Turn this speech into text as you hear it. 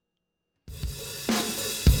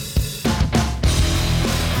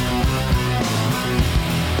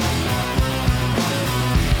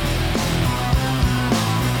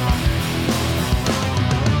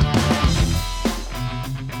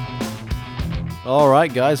All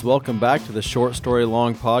right, guys, welcome back to the Short Story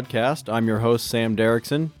Long podcast. I'm your host, Sam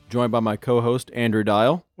Derrickson, joined by my co-host, Andrew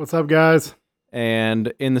Dial. What's up, guys?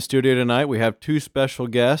 And in the studio tonight, we have two special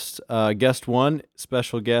guests. Guest one,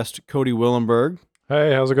 special guest Cody Willenberg,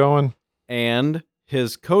 Hey, how's it going? and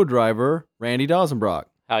his co-driver, Randy Dasenbrock.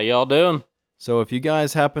 How y'all doing? So if you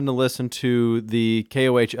guys happen to listen to the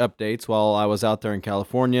KOH updates while I was out there in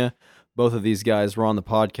California, both of these guys were on the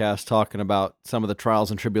podcast talking about some of the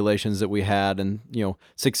trials and tribulations that we had and,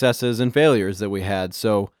 successes and failures that we had.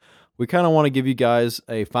 So we kind of want to give you guys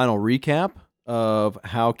a final recap of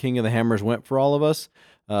how King of the Hammers went for all of us.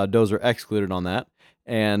 Dozer excluded on that.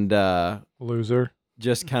 And Loser.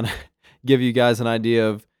 just kind of give you guys an idea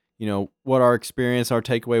of, what our experience, our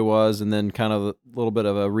takeaway was, and then kind of a little bit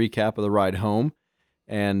of a recap of the ride home,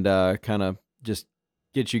 and kind of just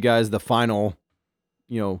get you guys the final,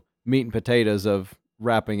 meat and potatoes of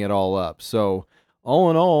wrapping it all up. So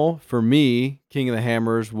all in all, for me, King of the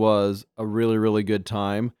Hammers was a really, really good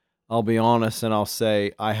time. I'll be honest and I'll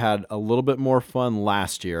say I had a little bit more fun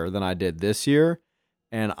last year than I did this year,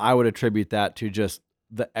 and I would attribute that to just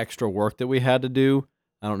the extra work that we had to do.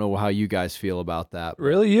 I don't know how you guys feel about that.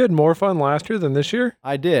 Really? You had more fun last year than this year?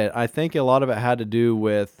 I did. I think a lot of it had to do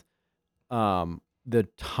with the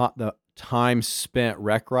time spent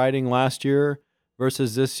rec riding last year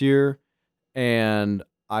versus this year. And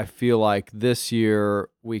I feel like this year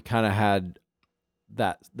we kind of had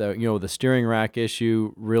the steering rack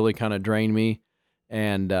issue really kind of drained me.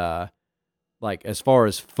 And as far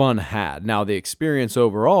as fun had. Now the experience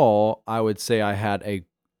overall, I would say I had a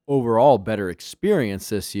overall better experience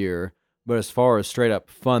this year, but as far as straight up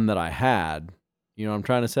fun that I had, you know what I'm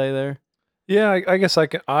trying to say there? Yeah, I guess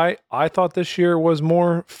I thought this year was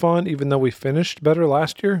more fun, even though we finished better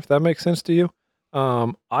last year, if that makes sense to you.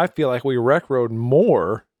 I feel like we rec rode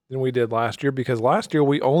more than we did last year because last year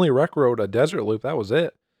we only rec rode a desert loop. That was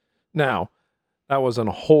it. Now, that wasn't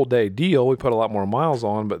a whole day deal. We put a lot more miles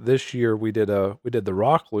on, but this year we did the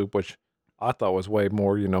rock loop, which I thought was way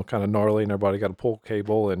more, kind of gnarly, and everybody got a pull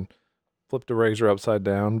cable and flipped a razor upside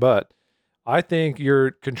down. But I think you're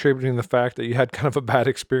contributing the fact that you had kind of a bad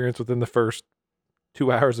experience within the first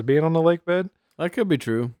 2 hours of being on the lake bed. That could be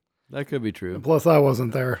true. Plus, I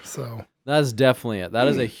wasn't there, so. That's definitely it. That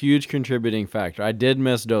is a huge contributing factor. I did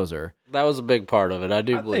miss Dozer. That was a big part of it, I I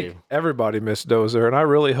believe. think everybody missed Dozer, and I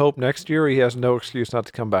really hope next year he has no excuse not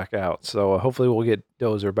to come back out. So hopefully we'll get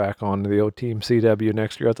Dozer back on the O Team CW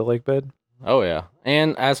next year at the lake bed. Oh, yeah.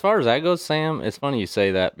 And as far as that goes, Sam, it's funny you say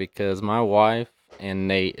that because my wife and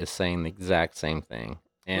Nate is saying the exact same thing.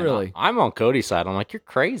 And Really? I'm on Cody's side. I'm like, you're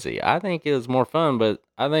crazy. I think it was more fun, but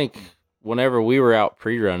I think whenever we were out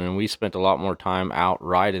pre-running, we spent a lot more time out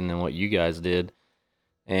riding than what you guys did.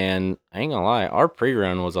 And I ain't gonna lie, our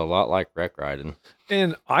pre-run was a lot like rec riding.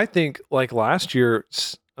 And I think like last year,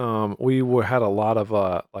 had a lot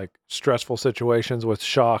of stressful situations with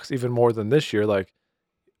shocks, even more than this year. Like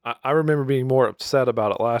I remember being more upset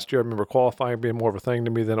about it last year. I remember qualifying being more of a thing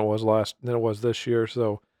to me than it was this year.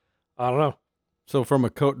 So I don't know. So from a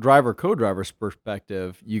co-driver's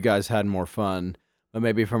perspective, you guys had more fun, but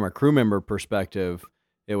maybe from a crew member perspective,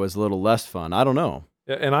 it was a little less fun. I don't know.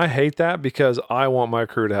 And I hate that because I want my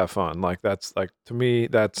crew to have fun. To me,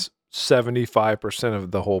 that's 75% of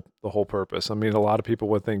the whole purpose. I mean, a lot of people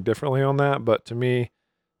would think differently on that, but to me,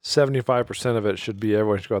 75% of it should be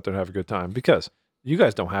everyone should go out there and have a good time because you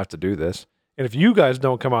guys don't have to do this. And if you guys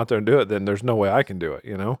don't come out there and do it, then there's no way I can do it,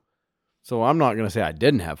 So I'm not going to say I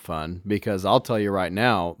didn't have fun because I'll tell you right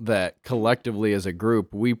now that collectively as a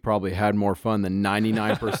group, we probably had more fun than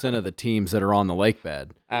 99% of the teams that are on the lake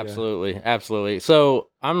bed. Absolutely. Yeah. Absolutely. So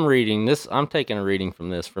I'm taking a reading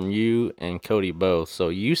from you and Cody both. So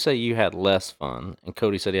you say you had less fun and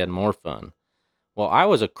Cody said he had more fun. Well, I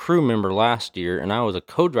was a crew member last year and I was a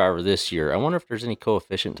co-driver this year. I wonder if there's any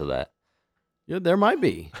coefficient to that. Yeah, there might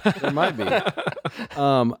be.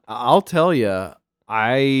 I'll tell you,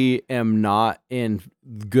 I am not in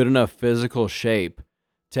good enough physical shape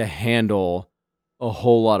to handle a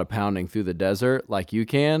whole lot of pounding through the desert like you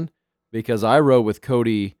can, because I rode with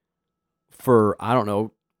Cody for,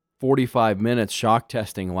 45 minutes shock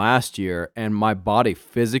testing last year, and my body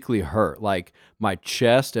physically hurt. Like my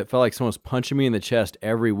chest, it felt like someone was punching me in the chest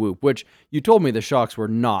every whoop, which you told me the shocks were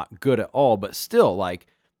not good at all, but still, like,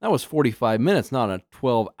 that was 45 minutes, not a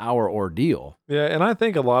 12-hour ordeal. Yeah, and I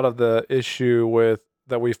think a lot of the issue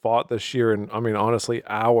that we fought this year, and I mean, honestly,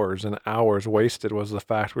 hours and hours wasted, was the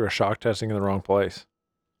fact we were shock testing in the wrong place.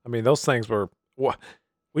 I mean, those things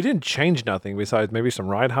we didn't change nothing besides maybe some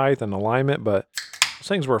ride height and alignment, but those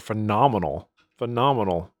things were phenomenal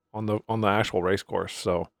on the actual race course.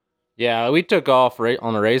 So Yeah, we took off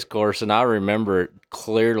on the race course, and I remember it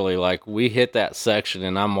clearly. Like, we hit that section,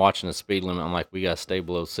 and I'm watching the speed limit. I'm like, we got to stay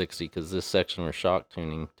below 60 because this section we're shock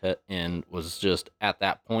tuning and was just at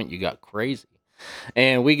that point, you got crazy.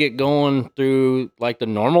 And we get going through, like, the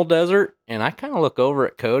normal desert, and I kind of look over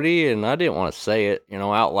at Cody, and I didn't want to say it,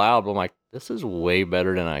 out loud, but I'm like, this is way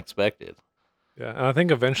better than I expected. Yeah, and I think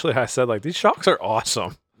eventually I said, like, these shocks are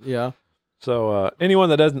awesome. Yeah. So anyone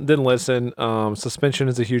that didn't listen, suspension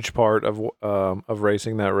is a huge part of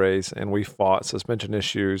racing that race, and we fought suspension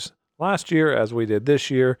issues last year as we did this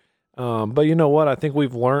year. But you know what? I think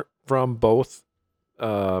we've learned from both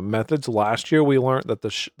methods. Last year we learned that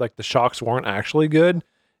the shocks weren't actually good,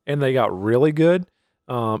 and they got really good.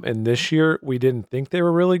 And this year we didn't think they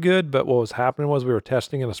were really good, but what was happening was we were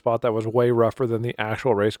testing in a spot that was way rougher than the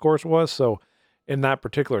actual race course was. So in that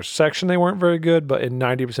particular section, they weren't very good, but in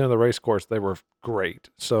 90% of the race course, they were great.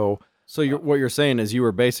 So what you're saying is you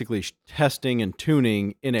were basically testing and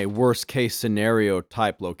tuning in a worst case scenario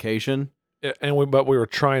type location. But we were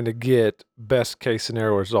trying to get best case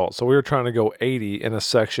scenario results. So we were trying to go 80 in a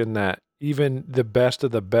section that even the best of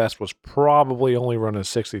the best was probably only running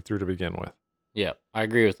 60 through to begin with. Yeah, I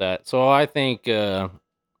agree with that. So I think,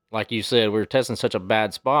 like you said, we were testing such a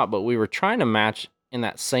bad spot, but we were trying to match in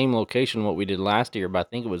that same location what we did last year, but I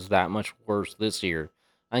think it was that much worse this year.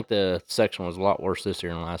 I think the section was a lot worse this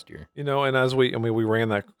year than last year. And we ran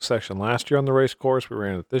that section last year on the race course. We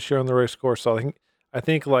ran it this year on the race course. So I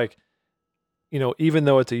think like, even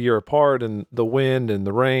though it's a year apart and the wind and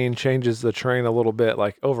the rain changes the train a little bit,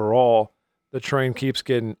 like overall, the train keeps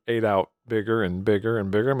getting ate out bigger and bigger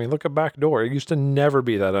and bigger. I mean, look at Backdoor. It used to never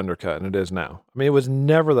be that undercut, and it is now. I mean, it was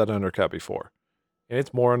never that undercut before. And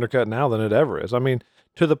it's more undercut now than it ever is. I mean,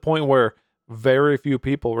 to the point where very few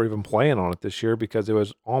people were even playing on it this year because it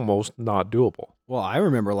was almost not doable. Well, I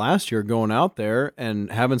remember last year going out there and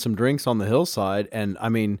having some drinks on the hillside, and I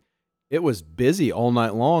mean, it was busy all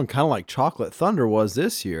night long, kind of like Chocolate Thunder was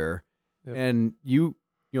this year. Yep. And you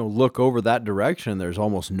look over that direction, there's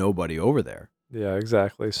almost nobody over there. Yeah,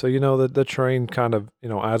 exactly. So, the train kind of,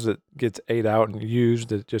 as it gets ate out and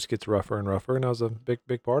used, it just gets rougher and rougher, and that was a big,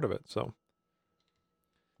 big part of it. So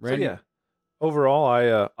yeah, overall,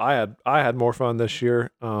 I had more fun this year.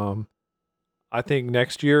 I think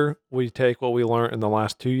next year we take what we learned in the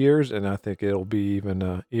last 2 years, and I think it'll be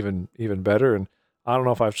even better. And I don't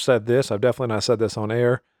know if I've said this. I've definitely not said this on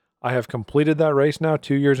air. I have completed that race now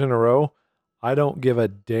 2 years in a row. I don't give a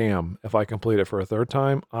damn if I complete it for a third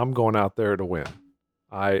time. I'm going out there to win.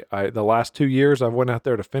 The last 2 years I went out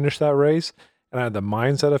there to finish that race, and I had the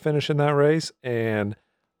mindset of finishing that race, and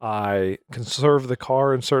I conserved the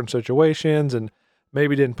car in certain situations and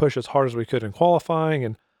maybe didn't push as hard as we could in qualifying.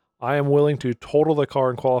 And I am willing to total the car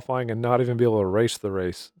in qualifying and not even be able to race the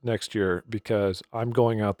race next year because I'm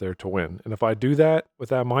going out there to win. And if I do that with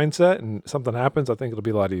that mindset and something happens, I think it'll be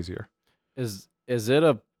a lot easier. Is it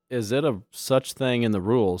a such thing in the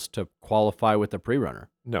rules to qualify with the pre-runner?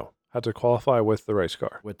 No, had to qualify with the race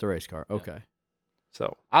car. With the race car, okay. Yeah.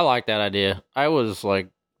 So I like that idea. I was like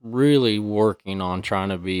really working on trying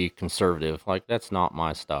to be conservative. Like, that's not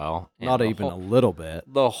my style. And not even a little bit.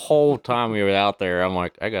 The whole time we were out there, I'm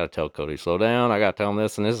like, I got to tell Cody, slow down. I got to tell him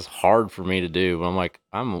this, and this is hard for me to do. But I'm like,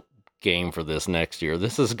 I'm game for this next year.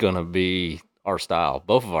 This is going to be our style,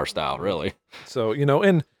 both of our style, really. So,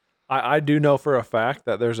 and I do know for a fact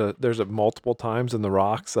that there's a multiple times in the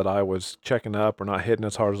rocks that I was checking up or not hitting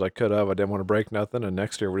as hard as I could have. I didn't want to break nothing, and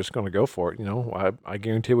next year we're just going to go for it. I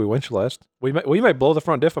guarantee we winch less. We may blow the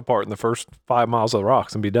front diff apart in the first 5 miles of the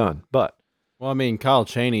rocks and be done. But well, I mean, Kyle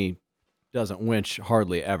Chaney doesn't winch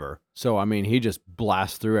hardly ever, so I mean, he just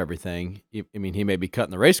blasts through everything. He may be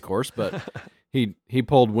cutting the race course, but he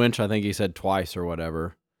pulled winch. I think he said twice or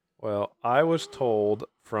whatever. Well, I was told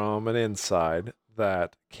from an inside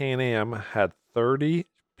that Can-Am had 30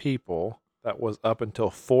 people that was up until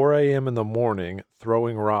 4 a.m. in the morning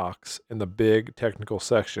throwing rocks in the big technical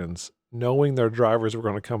sections, knowing their drivers were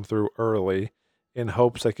going to come through early in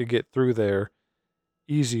hopes they could get through there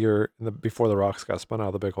easier before the rocks got spun out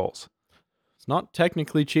of the big holes. It's not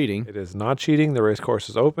technically cheating. It is not cheating. The race course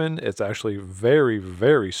is open. It's actually very,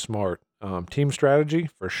 very smart team strategy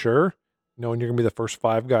for sure. Knowing you're going to be the first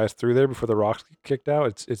 5 guys through there before the rocks get kicked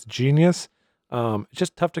out, it's genius. It's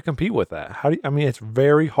just tough to compete with that. It's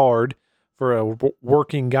very hard for a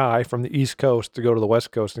working guy from the East Coast to go to the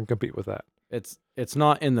West Coast and compete with that. It's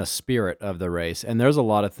not in the spirit of the race. And there's a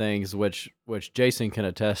lot of things which Jason can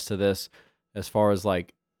attest to this, as far as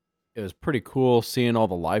like, it was pretty cool seeing all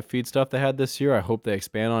the live feed stuff they had this year. I hope they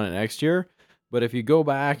expand on it next year. But if you go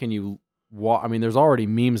back and you there's already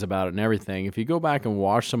memes about it and everything. If you go back and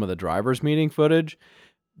watch some of the drivers meeting footage,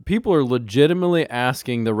 people are legitimately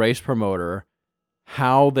asking the race promoter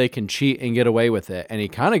how they can cheat and get away with it. And he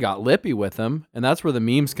kind of got lippy with them. And that's where the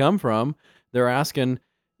memes come from. They're asking,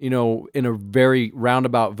 in a very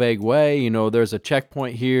roundabout, vague way, there's a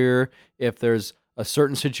checkpoint here. If there's a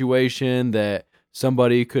certain situation that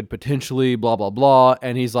somebody could potentially blah, blah, blah.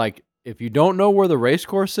 And he's like, if you don't know where the race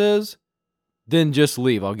course is, then just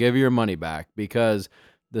leave. I'll give you your money back, because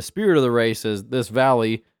the spirit of the race is this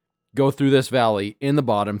valley, go through this valley in the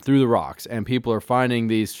bottom through the rocks. And people are finding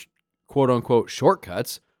these quote unquote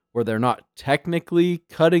shortcuts where they're not technically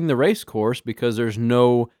cutting the race course because there's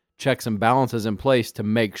no checks and balances in place to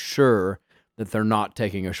make sure that they're not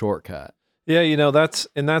taking a shortcut. Yeah,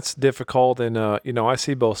 that's difficult, and I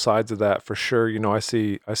see both sides of that for sure. I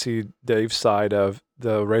see Dave's side of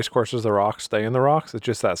the race courses, the rocks, stay in the rocks. It's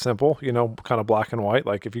just that simple, kind of black and white.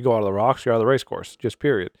 Like if you go out of the rocks, you're out of the race course, just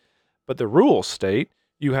period. But the rules state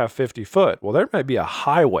you have 50 foot. Well, there might be a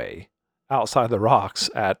highway outside the rocks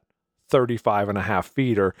at 35 and a half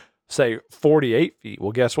feet, or say 48 feet.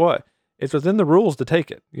 Well, guess what? It's within the rules to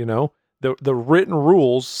take it. The written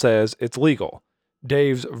rules says it's legal.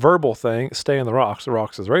 Dave's verbal thing, stay in the rocks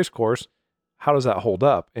is race course. How does that hold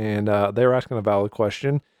up? And they were asking a valid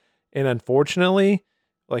question. And unfortunately,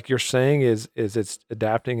 like you're saying, is it's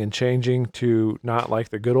adapting and changing to not like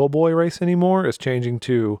the good old boy race anymore. It's changing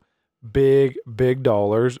to big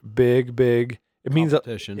dollars, big. It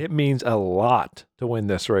means a lot to win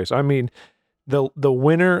this race. I mean, the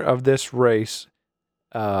winner of this race,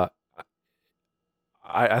 I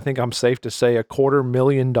think I'm safe to say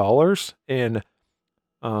 $250,000 in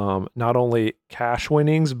not only cash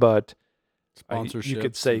winnings, but sponsorships. You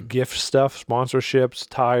could say gift stuff, sponsorships,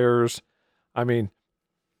 tires. I mean,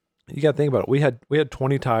 you got to think about it. We had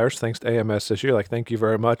 20 tires thanks to AMS this year. Like, thank you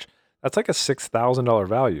very much. That's like a $6,000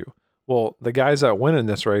 value. Well, the guys that win in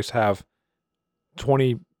this race have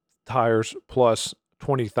 20 tires plus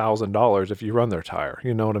 $20,000 if you run their tire.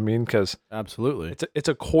 You know what I mean? Because absolutely, it's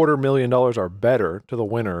 $250,000 or better to the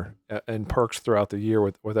winner and perks throughout the year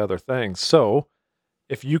with other things. So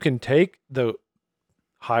if you can take the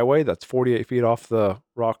highway that's 48 feet off the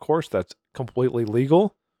rock course that's completely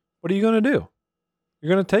legal, what are you going to do?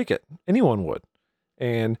 You're going to take it. Anyone would.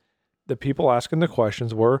 And the people asking the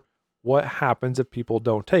questions were, what happens if people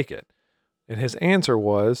don't take it? And his answer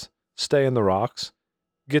was, stay in the rocks,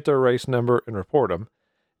 get their race number, and report them.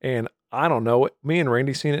 And I don't know, me and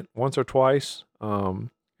Randy seen it once or twice. And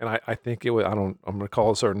I think it was, I'm going to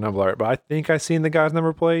call a certain number, but I think I seen the guy's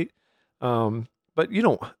number plate. But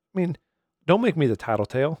don't make me the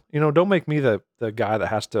tattletale. Don't make me the guy that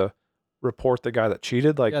has to report the guy that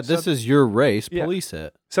cheated. Like, yeah, this is your race. Police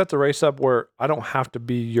it. Set the race up where I don't have to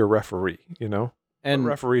be your referee. And put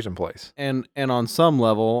referees in place. And on some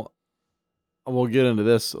level, we'll get into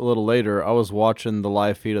this a little later. I was watching the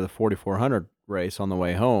live feed of the 4,400 race on the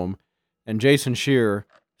way home, and Jason Shear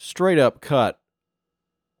straight up cut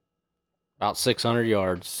about 600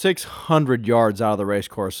 yards. 600 yards out of the race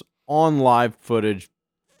course on live footage,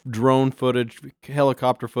 drone footage,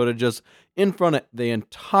 helicopter footage, just in front of the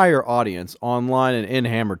entire audience online and in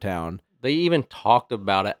Hammertown. They even talked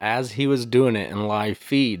about it as he was doing it in live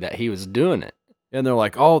feed, that he was doing it. And they're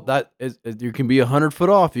like, oh, that is, you can be 100 foot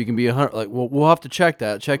off. You can be 100. Like, well, we'll have to check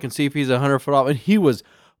and see if he's 100 foot off. And he was,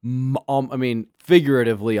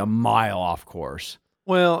 figuratively a mile off course.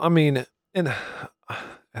 Well, and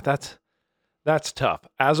that's tough.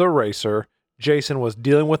 As a racer, Jason was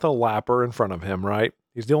dealing with a lapper in front of him, right?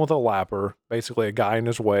 He's dealing with a lapper, basically a guy in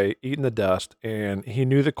his way, eating the dust, and he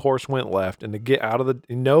knew the course went left, and to get out of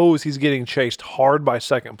he knows he's getting chased hard by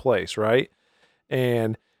second place, right?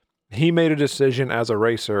 And he made a decision as a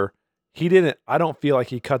racer. I don't feel like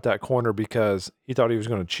he cut that corner because he thought he was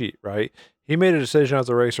going to cheat, right? He made a decision as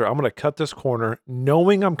a racer. I'm going to cut this corner,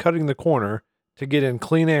 knowing I'm cutting the corner to get in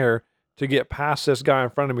clean air, to get past this guy in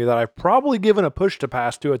front of me that I've probably given a push to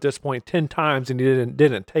pass to at this point 10 times, and he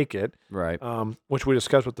didn't take it. Right. Which we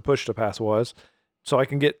discussed what the push to pass was. So I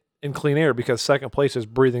can get in clean air because second place is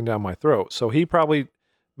breathing down my throat. So he probably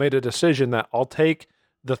made a decision that I'll take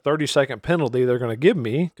the 30-second penalty they're going to give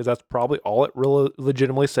me, because that's probably all it really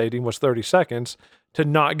legitimately saved him was 30 seconds, to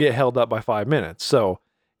not get held up by 5 minutes. So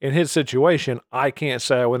in his situation, I can't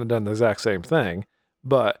say I wouldn't have done the exact same thing,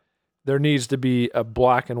 but there needs to be a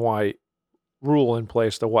black and white rule in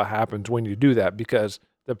place to what happens when you do that, because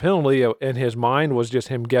the penalty in his mind was just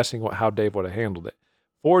him guessing how Dave would have handled it.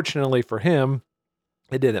 Fortunately for him,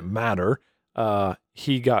 it didn't matter.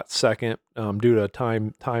 He got second due to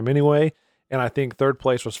time anyway. And I think third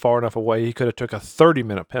place was far enough away. He could have took a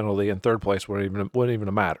 30-minute penalty, and third place wouldn't even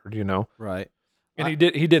have mattered, Right. And he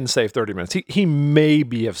didn't save 30 minutes. He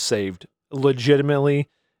maybe have saved legitimately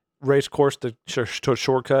race course to a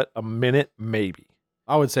shortcut, a minute maybe.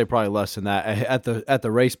 I would say probably less than that at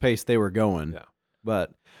the race pace they were going. Yeah.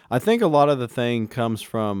 But I think a lot of the thing comes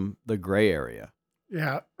from the gray area.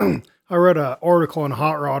 Yeah. I read an article in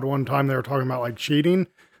Hot Rod one time. They were talking about like cheating.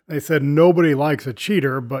 They said nobody likes a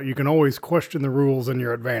cheater, but you can always question the rules in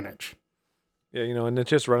your advantage. Yeah, and it's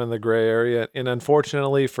just running the gray area. And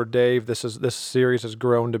unfortunately for Dave, this series has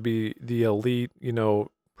grown to be the elite,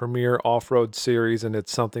 premier off-road series, and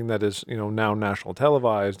it's something that is, now national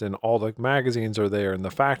televised, and all the magazines are there and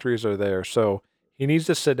the factories are there. So he needs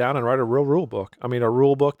to sit down and write a real rule book. I mean, a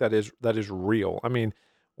rule book that is real. I mean,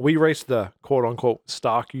 we raced the quote unquote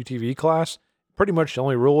stock UTV class. Pretty much the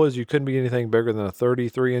only rule is you couldn't be anything bigger than a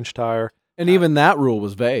 33-inch tire. And even that rule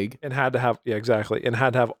was vague. And had to have, exactly. And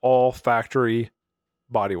had to have all factory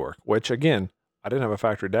bodywork, which again, I didn't have a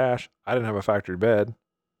factory dash. I didn't have a factory bed.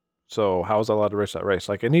 So how was I allowed to race that race?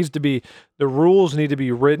 Like, it needs to be, the rules need to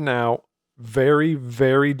be written out very,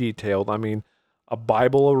 very detailed. I mean, a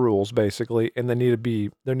Bible of rules basically. And there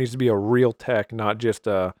needs to be a real tech, not just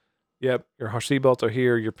yep, your seatbelts are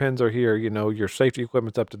here, your pins are here, your safety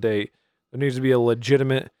equipment's up to date. There needs to be a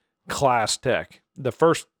legitimate class tech. The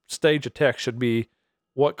first stage of tech should be,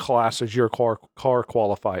 what class does your car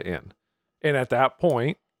qualify in? And at that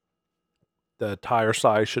point, the tire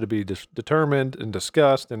size should be determined and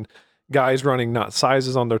discussed, and guys running not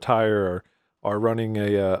sizes on their tire are running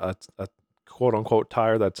a quote unquote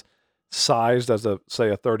tire that's sized as a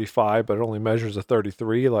 35, but it only measures a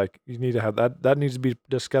 33. Like, you need to have that needs to be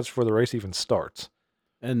discussed before the race even starts.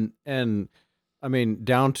 And I mean,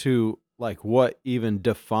 down to like what even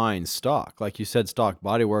defines stock. Like you said, stock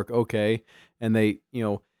bodywork, okay. And they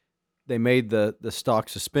made the stock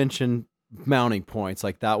suspension mounting points.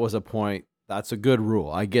 Like, that was a point. That's a good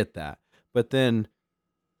rule. I get that. But then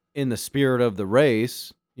in the spirit of the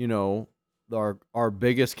race, our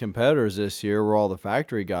biggest competitors this year were all the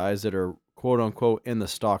factory guys that are quote unquote in the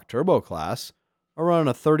stock turbo class, are running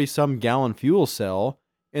a 30-some gallon fuel cell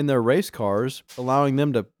in their race cars, allowing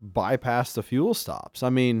them to bypass the fuel stops. I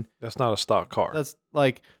mean, that's not a stock car. That's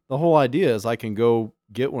like, the whole idea is I can go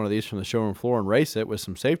get one of these from the showroom floor and race it with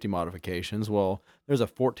some safety modifications. Well, there's a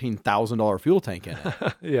 $14,000 fuel tank in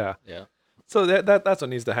it. Yeah. So that's what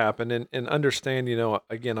needs to happen, and understand,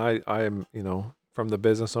 again, I am, from the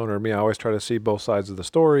business owner of me, I always try to see both sides of the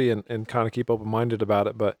story and kind of keep open-minded about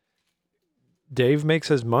it. But Dave makes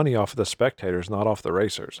his money off of the spectators, not off the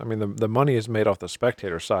racers. I mean, the money is made off the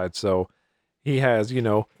spectator side. So he has,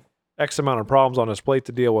 X amount of problems on his plate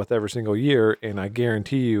to deal with every single year. And I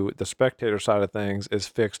guarantee you the spectator side of things is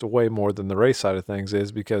fixed way more than the race side of things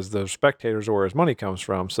is, because the spectators are where his money comes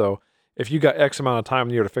from. So if you got X amount of time in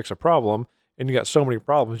the year to fix a problem, and you got so many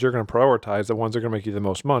problems, you're going to prioritize the ones that are going to make you the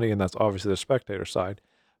most money, and that's obviously the spectator side.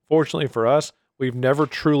 Fortunately for us, we've never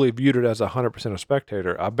truly viewed it as 100% a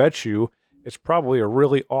spectator. I bet you it's probably a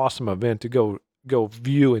really awesome event to go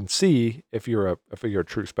view and see if you're a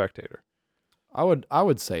true spectator. I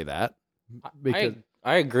would say that, because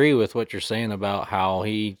I agree with what you're saying about how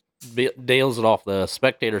he deals it off the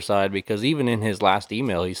spectator side, because even in his last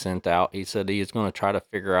email he sent out, he said he is going to try to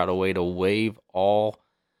figure out a way to waive all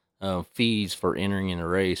fees for entering in a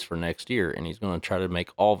race for next year, and he's going to try to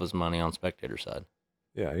make all of his money on spectator side.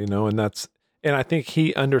 Yeah, and I think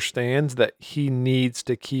he understands that he needs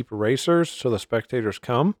to keep racers so the spectators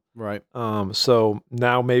come. Right. So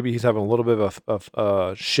now maybe he's having a little bit of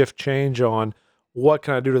a shift change on what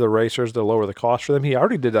can I do to the racers to lower the cost for them. He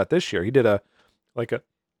already did that this year. He did a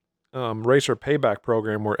racer payback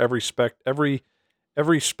program where every spectator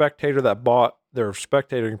that bought their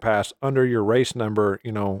spectating pass under your race number,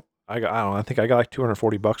 I don't know, I think I got like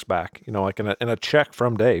 $240 back, like in a check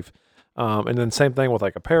from Dave. And then same thing with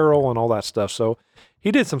like apparel and all that stuff. So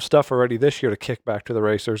he did some stuff already this year to kick back to the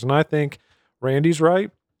racers. And I think Randy's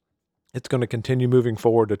right. It's going to continue moving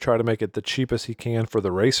forward to try to make it the cheapest he can for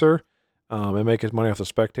the racer, and make his money off the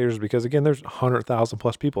spectators, because again, there's 100,000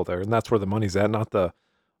 plus people there, and that's where the money's at, not the,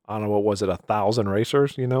 I don't know, what was it, 1,000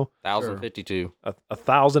 racers, 1,052.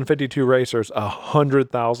 1,052 racers,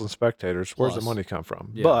 100,000 spectators. Where's the money come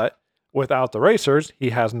from? Yeah. But without the racers, he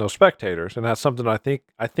has no spectators, and that's something I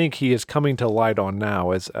think he is coming to light on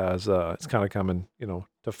now as it's kind of coming,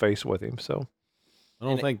 to face with him. So I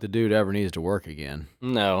don't think the dude ever needs to work again.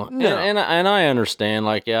 No. And I understand.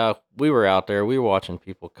 Like, yeah, we were out there, we were watching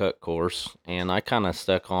people cut course, and I kind of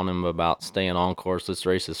stuck on him about staying on course. Let's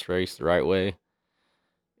race this race the right way.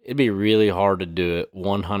 It'd be really hard to do it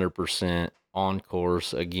 100% on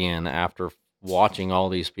course again after watching all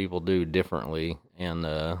these people do differently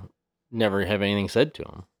and never have anything said to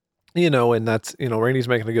them. And that's, Randy's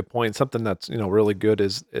making a good point. Something that's, really good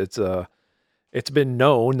is it's been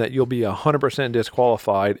known that you'll be 100%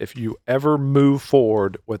 disqualified if you ever move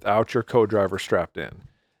forward without your co-driver strapped in.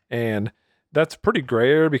 And that's pretty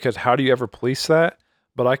gray area because how do you ever police that?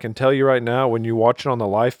 But I can tell you right now, when you watch it on the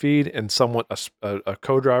live feed and a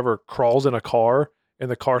co-driver crawls in a car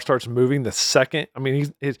and the car starts moving the second, I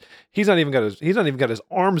mean, he's not even got his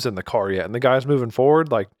arms in the car yet, and the guy's moving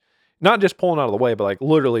forward, like not just pulling out of the way, but like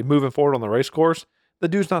literally moving forward on the race course. The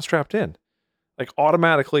dude's not strapped in. Like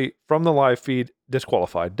automatically from the live feed,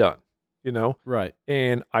 disqualified, done, Right.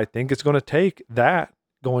 And I think it's going to take that,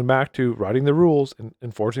 going back to writing the rules and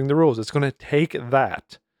enforcing the rules. It's going to take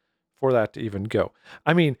that for that to even go.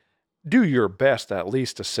 I mean, do your best at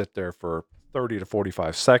least to sit there for 30 to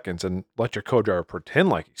 45 seconds and let your co-driver pretend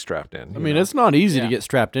like he's strapped in. I mean, it's not easy to Yeah. get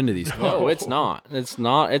strapped into these cars. No, it's not. It's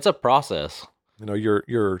not. It's a process.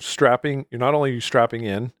 You're strapping. You're not only strapping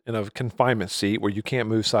in a confinement seat where you can't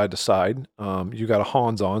move side to side. You got a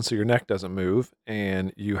Hans on so your neck doesn't move,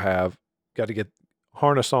 and you have got to get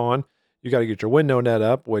harness on. You got to get your window net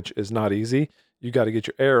up, which is not easy. You got to get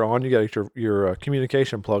your air on. You got to get your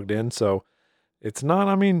communication plugged in. So it's not.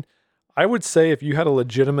 I mean, I would say if you had a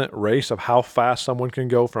legitimate race of how fast someone can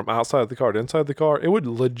go from outside the car to inside the car, it would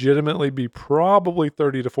legitimately be probably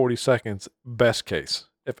 30 to 40 seconds, best case.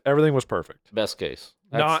 If everything was perfect. Best case.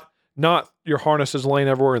 Not your harness is laying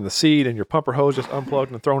everywhere in the seat and your pumper hose just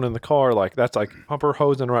unplugged and thrown in the car. Like that's like pumper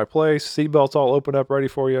hose in the right place, seatbelts all opened up ready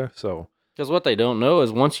for you. So Because what they don't know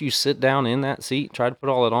is once you sit down in that seat, try to put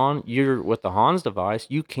all it on, you're with the Hans device,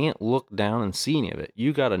 you can't look down and see any of it.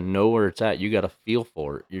 You got to know where it's at. You got to feel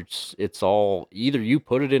for it. It's all either you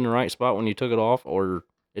put it in the right spot when you took it off, or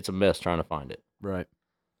it's a mess trying to find it. Right.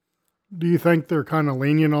 Do you think they're kind of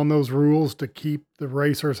lenient on those rules to keep the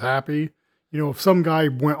racers happy? If some guy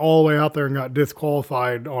went all the way out there and got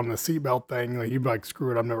disqualified on the seatbelt thing, like, he'd be like,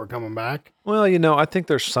 screw it, I'm never coming back. well, I think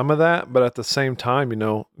there's some of that, but at the same time,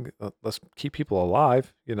 let's keep people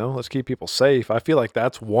alive, let's keep people safe. I feel like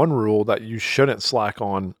that's one rule that you shouldn't slack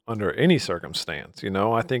on under any circumstance.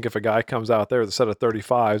 I think if a guy comes out there with a set of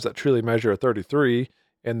 35s that truly measure a 33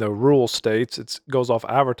 and the rule states it goes off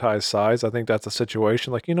advertised size, I think that's a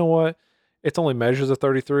situation like, you know what? It only measures a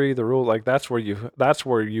 33. The rule, like that's where you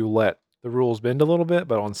let the rules bend a little bit,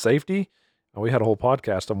 but on safety, we had a whole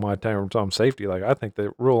podcast on my terms on safety. Like I think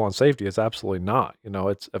the rule on safety is absolutely not.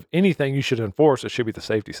 It's if anything you should enforce, it should be the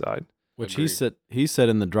safety side. Which Agreed. he said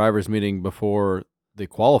in the drivers' meeting before the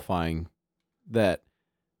qualifying that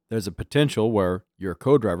there's a potential where your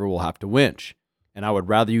co-driver will have to winch, and I would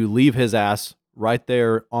rather you leave his ass right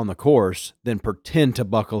there on the course than pretend to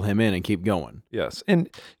buckle him in and keep going. Yes,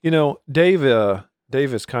 and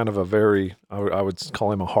Dave is kind of a very I would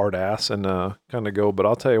call him a hard ass and kind of go. But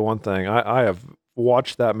I'll tell you one thing: I have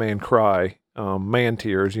watched that man cry, man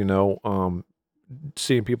tears.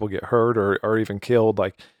 Seeing people get hurt or even killed.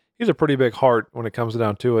 Like he's a pretty big heart when it comes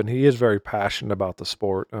down to it, and he is very passionate about the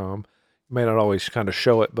sport. May not always kind of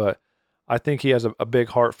show it, but I think he has a big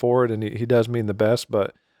heart for it, and he does mean the best.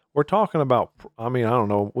 But we're talking about, I don't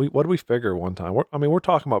know, what did we figure one time? We're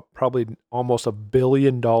talking about probably almost $1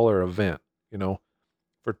 billion event,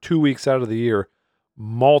 for 2 weeks out of the year,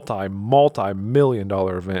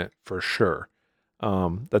 multi-million-dollar event for sure,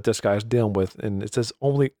 that this guy's dealing with. And it's his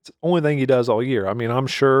only thing he does all year. I'm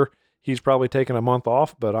sure he's probably taking a month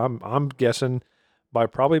off, but I'm guessing by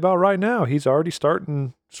probably about right now, he's already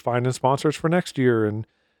starting finding sponsors for next year and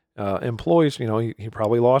employees. He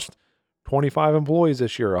probably lost 25 employees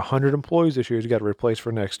this year, 100 employees this year he's got to replace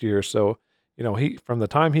for next year. So, he from the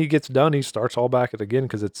time he gets done, he starts all back at again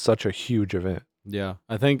because it's such a huge event. Yeah,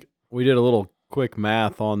 I think we did a little quick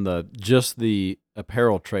math on just the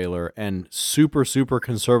apparel trailer, and super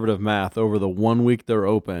conservative math over the 1 week they're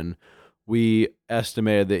open. We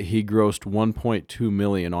estimated that he grossed $1.2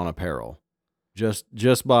 million on apparel,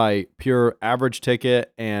 just by pure average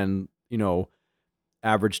ticket and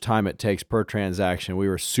average time it takes per transaction. We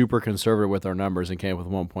were super conservative with our numbers and came up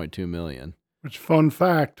with $1.2 million. Which, fun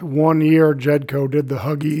fact, 1 year Jedco did the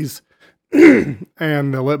Huggies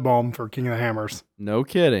and the lip balm for King of the Hammers. No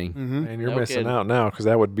kidding. Mm-hmm. And you're No missing kidding. out now because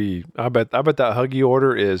that would be, I bet that Huggy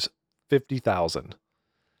order is 50,000.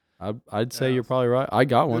 I'd say Yeah. you're probably right. I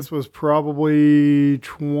got one. This was probably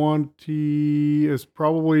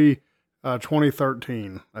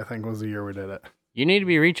 2013, I think was the year we did it. You need to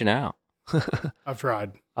be reaching out. I've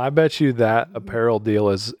tried. I bet you that apparel deal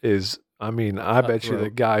is I bet you the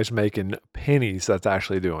Cutthroat. guy's making pennies that's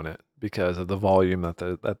actually doing it because of the volume that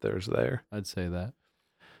there's there. I'd say that.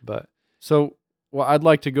 But So, well, I'd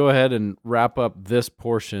like to go ahead and wrap up this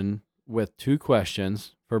portion with 2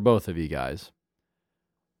 questions for both of you guys.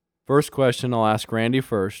 First question, I'll ask Randy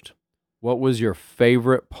first. What was your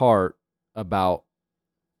favorite part about,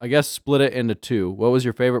 I guess, split it into two. What was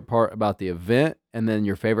your favorite part about the event, and then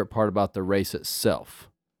your favorite part about the race itself?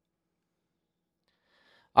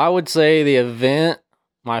 I would say the event,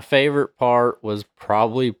 my favorite part was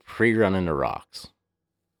probably pre-running the rocks.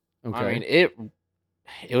 Okay. I mean,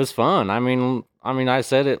 it was fun. I mean, I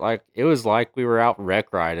said it like it was like we were out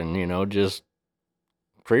wreck riding, just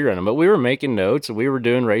pre-running. But we were making notes and we were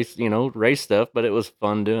doing race stuff. But it was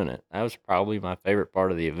fun doing it. That was probably my favorite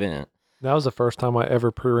part of the event. That was the first time I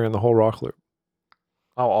ever pre-ran the whole rock loop.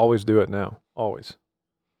 I'll always do it now, always.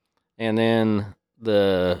 And then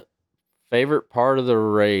the favorite part of the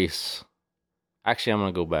race. Actually, I'm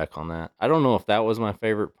gonna go back on that. I don't know if that was my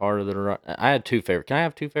favorite part of the. I had two favorite. Can I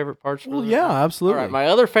have two favorite parts? Well, yeah, absolutely. All right. My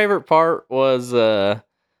other favorite part was of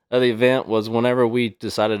the event was whenever we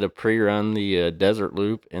decided to pre-run the desert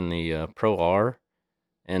loop in the Pro R,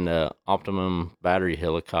 and the Optimum battery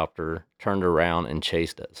helicopter turned around and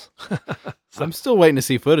chased us. I'm still waiting to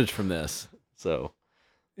see footage from this. So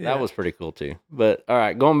that was pretty cool too. But all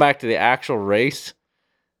right, going back to the actual race,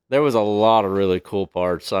 there was a lot of really cool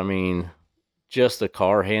parts. I mean, just the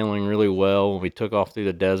car handling really well when we took off through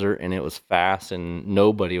the desert, and it was fast and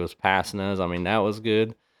nobody was passing us. I mean, that was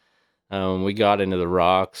good. We got into the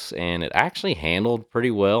rocks and it actually handled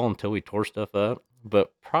pretty well until we tore stuff up.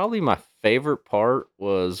 But probably my favorite part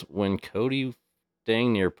was when Cody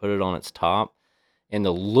dang near put it on its top, and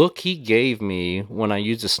the look he gave me when I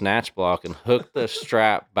used a snatch block and hooked the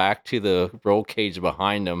strap back to the roll cage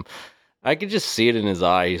behind him. I could just see it in his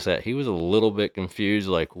eyes that he was a little bit confused,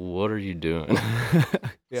 like, what are you doing?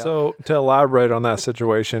 Yeah. So to elaborate on that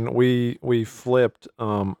situation, we flipped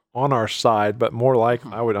on our side, but more like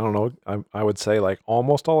I would say like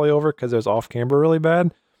almost all the way over because it was off camber really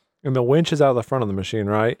bad, and the winch is out of the front of the machine,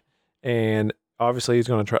 right? And obviously he's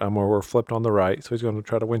going to try. We're flipped on the right, so he's going to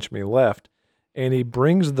try to winch me left, and he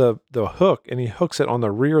brings the hook and he hooks it on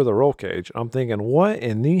the rear of the roll cage. I'm thinking, what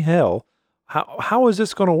in the hell? How is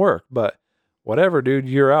this going to work? But whatever, dude,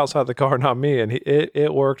 you're outside the car, not me, and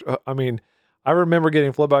it worked. I mean. I remember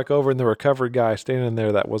getting flipped back over and the recovery guy standing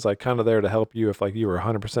there that was like kind of there to help you if like you were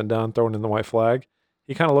 100% done throwing in the white flag.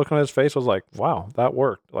 He kind of looked on his face, was like, wow, that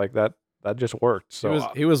worked. Like that just worked.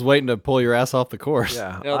 So he was waiting to pull your ass off the course.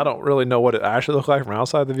 yeah, I don't really know what it actually looked like from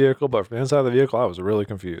outside the vehicle, but from inside the vehicle, I was really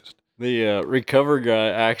confused. The recovery guy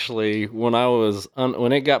actually, when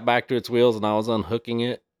when it got back to its wheels and I was unhooking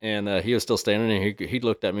it, and he was still standing there, he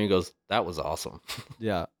looked at me and goes, "That was awesome."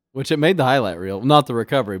 Yeah. Which it made the highlight reel. Not the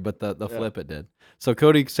recovery, but the flip it did. So,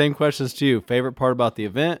 Cody, same questions to you. Favorite part about the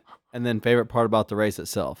event, and then favorite part about the race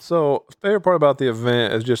itself. So, favorite part about the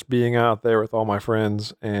event is just being out there with all my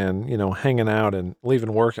friends and, hanging out and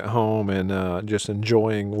leaving work at home and just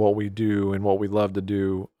enjoying what we do and what we love to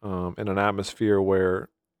do in an atmosphere where,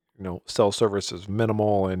 cell service is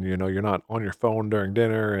minimal and, you're not on your phone during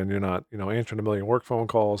dinner and you're not, answering a million work phone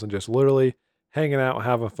calls and just literally hanging out,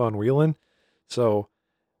 having fun wheeling. So,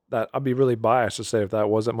 that I'd be really biased to say if that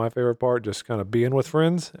wasn't my favorite part, just kind of being with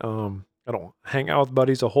friends. I don't hang out with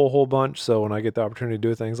buddies a whole bunch, so when I get the opportunity to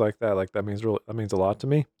do things like that means a lot to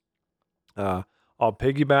me. I'll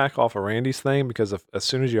piggyback off of Randy's thing because as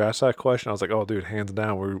soon as you asked that question, I was like, oh, dude, hands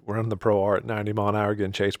down, we're in the Pro R at 90 mile an hour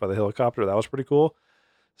getting chased by the helicopter. That was pretty cool.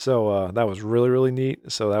 So that was really, really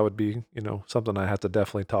neat. So that would be, something I have to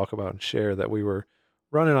definitely talk about and share that we were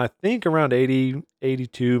running, I think, around 80,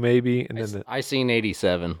 82 maybe. And then I seen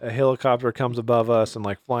 87. a helicopter comes above us and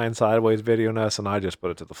like flying sideways videoing us, and I just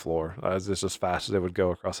put it to the floor. I was just as fast as it would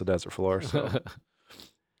go across the desert floor. So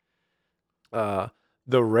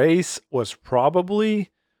the race was probably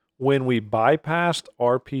when we bypassed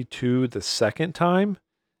RP2 the second time,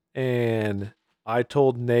 and I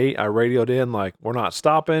told Nate, I radioed in like, we're not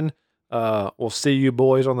stopping. We'll see you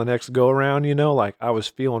boys on the next go around, like I was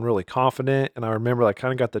feeling really confident. And I remember like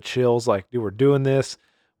kind of got the chills, like, dude, we're doing this.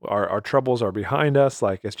 Our troubles are behind us.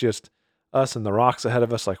 Like, it's just us and the rocks ahead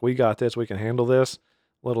of us. Like, we got this, we can handle this.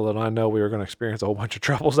 Little did I know we were going to experience a whole bunch of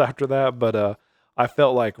troubles after that. But, I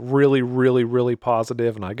felt like really, really, really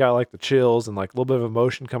positive, and I got like the chills and like a little bit of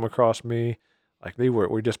emotion come across me. Like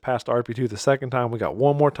we just passed RP2 the second time. We got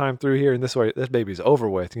one more time through here, and this baby's over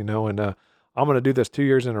with, and I'm going to do this 2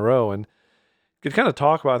 years in a row. And could kind of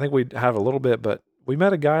talk about, I think we have a little bit, but we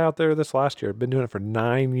met a guy out there this last year, been doing it for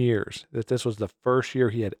 9 years, that this was the first year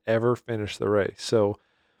he had ever finished the race. So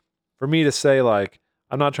for me to say, like,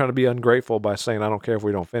 I'm not trying to be ungrateful by saying I don't care if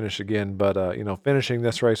we don't finish again, but finishing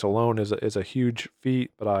this race alone is a huge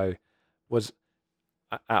feat. But I was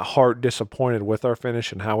at heart disappointed with our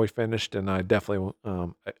finish and how we finished, and I definitely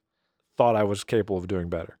thought I was capable of doing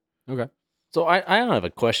better. Okay. So I don't have a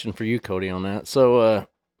question for you, Cody, on that. So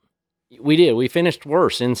We did. We finished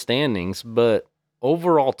worse in standings, but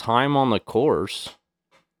overall time on the course,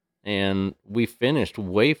 and we finished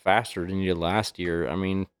way faster than you did last year. I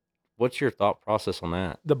mean, what's your thought process on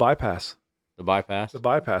that? The bypass. The bypass? The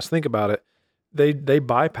bypass. Think about it. They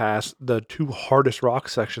bypassed the 2 hardest rock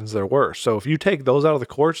sections there were. So if you take those out of the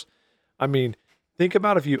course, I mean, think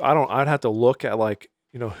about if you. I'd have to look at like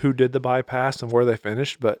who did the bypass and where they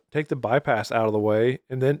finished, but take the bypass out of the way,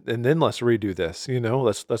 and then let's redo this.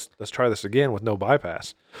 Let's try this again with no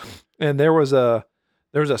bypass. And there was a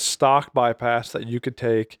stock bypass that you could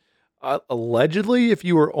take. Allegedly, if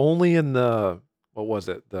you were only in the what was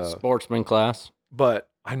it the Sportsman class. But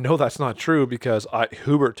I know that's not true because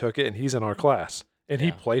Hubert took it and he's in our class and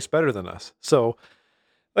he placed better than us. So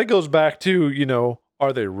that goes back to,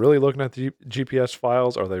 are they really looking at the GPS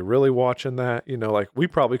files? Are they really watching that? Like we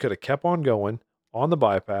probably could have kept on going on the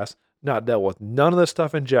bypass, not dealt with none of this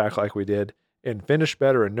stuff in Jack like we did, and finished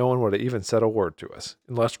better, and no one would have even said a word to us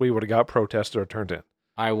unless we would have got protested or turned in.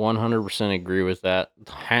 I 100% agree with that.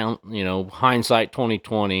 Hindsight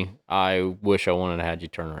 2020, I wish I wanted to had you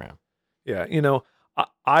turn around. Yeah,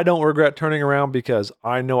 I don't regret turning around because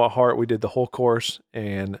I know at heart we did the whole course,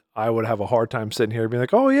 and I would have a hard time sitting here being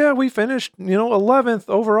like, oh yeah, we finished, 11th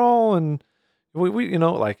overall, and we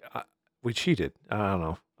we cheated. I don't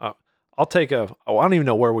know. I'll take I don't even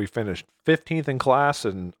know where we finished. 15th in class,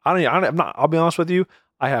 and I'll be honest with you,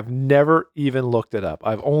 I have never even looked it up.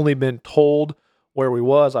 I've only been told where we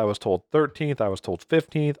was. I was told 13th. I was told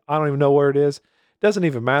 15th. I don't even know where it is. It doesn't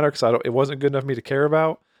even matter because it wasn't good enough for me to care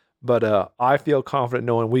about. But I feel confident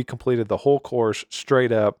knowing we completed the whole course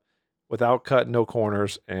straight up without cutting no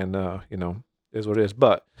corners, and is what it is.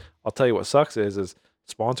 But I'll tell you what sucks is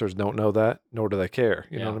sponsors don't know that, nor do they care.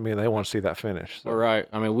 You know what I mean? They want to see that finish. So. All right.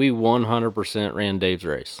 I mean, we 100% ran Dave's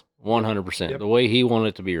race. 100%. Yep. The way he wanted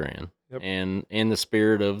it to be ran. Yep. And in the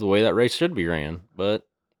spirit of the way that race should be ran, but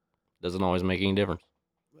doesn't always make any difference.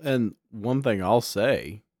 And one thing I'll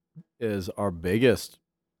say is our biggest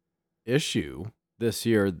issue this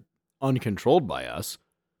year, uncontrolled by us,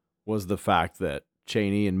 was the fact that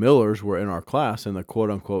Cheney and Millers were in our class in the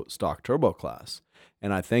quote-unquote stock turbo class.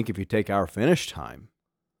 And I think if you take our finish time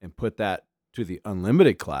and put that to the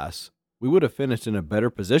unlimited class, we would have finished in a better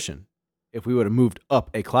position if we would have moved up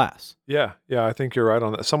a class. Yeah, I think you're right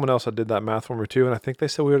on that. Someone else had did that math for me too, and I think they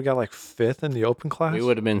said we would have got like 5th in the open class. We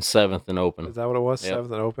would have been 7th in open. Is that what it was? Yep.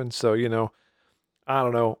 7th in open. So, I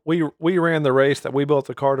don't know. We ran the race that we built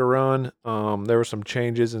the car to run. There were some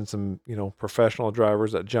changes and some, professional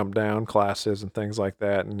drivers that jumped down classes and things like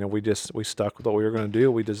that. And we stuck with what we were going to do.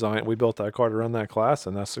 We built that car to run that class,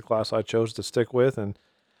 and that's the class I chose to stick with. And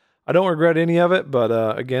I don't regret any of it,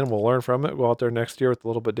 but again, we'll learn from it. Go out there next year with a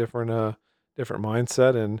little bit different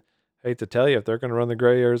mindset. And hate to tell you, if they're going to run the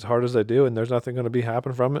gray areas as hard as they do, and there's nothing going to be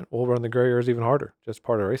happen from it, we'll run the gray areas even harder. Just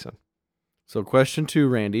part of racing. So question 2,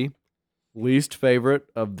 Randy. Least favorite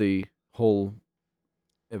of the whole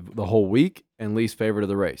week and least favorite of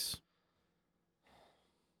the race.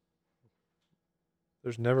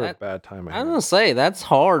 There's never a bad time. I was going to say, that's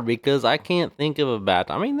hard because I can't think of a bad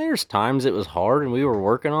time. I mean, there's times it was hard and we were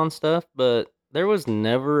working on stuff, but there was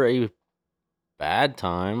never a bad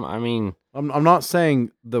time. I mean... I'm not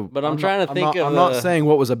saying I'm trying to think of... I'm not saying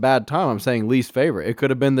what was a bad time. I'm saying least favorite. It could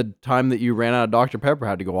have been the time that you ran out of Dr. Pepper,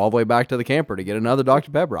 had to go all the way back to the camper to get another Dr.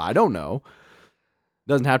 Pepper. I don't know.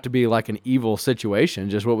 Doesn't have to be like an evil situation.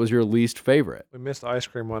 Just what was your least favorite? We missed ice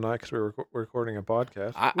cream one night because we were recording a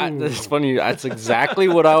podcast. It's funny. That's exactly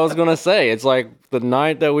what I was going to say. It's like the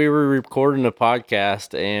night that we were recording a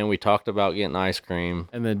podcast and we talked about getting ice cream.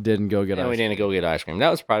 And then didn't go get ice cream. We didn't go get ice cream.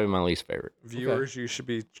 That was probably my least favorite. Viewers, You should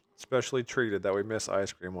be specially treated that we missed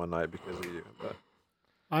ice cream one night because of you. But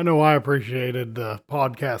I know I appreciated the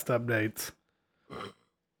podcast updates.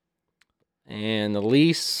 And the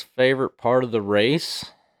least favorite part of the race,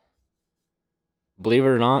 believe it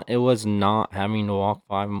or not, it was not having to walk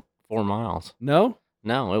 4 miles. No,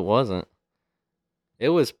 it wasn't. It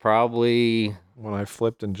was probably when I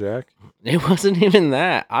flipped and jack. It wasn't even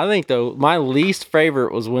that. I think though my least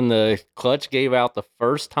favorite was when the clutch gave out the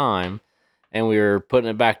first time, and we were putting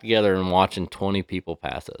it back together and watching 20 people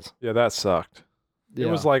pass us. Yeah, that sucked. Yeah. It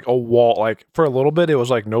was like a wall. Like for a little bit, it was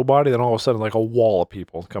like nobody. Then all of a sudden, like a wall of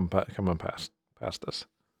people coming past us.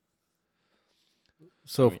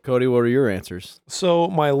 So, Cody, what are your answers? So,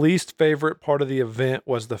 my least favorite part of the event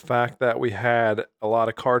was the fact that we had a lot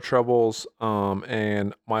of car troubles,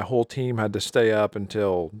 and my whole team had to stay up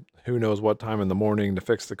until who knows what time in the morning to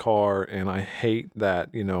fix the car. And I hate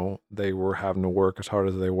that they were having to work as hard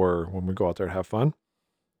as they were when we go out there to have fun.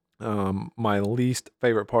 My least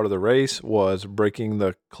favorite part of the race was breaking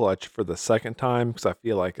the clutch for the second time because I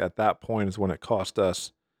feel like at that point is when it cost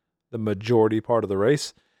us the majority part of the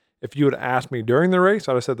race. If you had asked me during the race,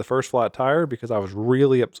 I'd have said the first flat tire because I was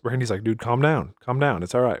really upset. Randy's like, dude, calm down.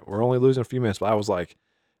 It's all right. We're only losing a few minutes. But I was like,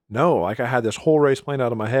 no, like I had this whole race planned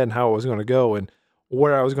out in my head and how it was going to go. And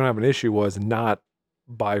where I was going to have an issue was not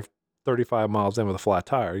by 35 miles in with a flat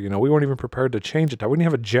tire. You know, we weren't even prepared to change it. We didn't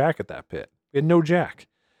have a jack at that pit. We had no jack.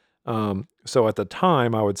 So at the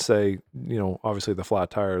time, I would say, you know, obviously the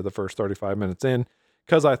flat tire the first 35 minutes in,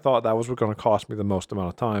 because I thought that was going to cost me the most amount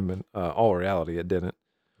of time. And all reality, it didn't.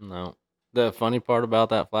 No. The funny part about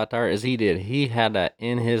that flat tire is he had that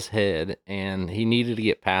in his head and he needed to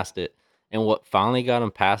get past it. And what finally got him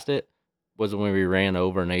past it was when we ran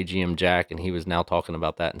over an AGM jack and he was now talking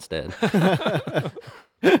about that instead.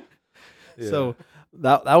 So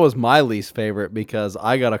that was my least favorite because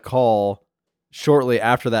I got a call shortly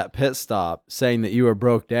after that pit stop saying that you were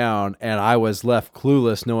broke down, and I was left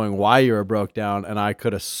clueless knowing why you were broke down, and I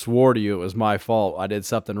could have swore to you it was my fault. I did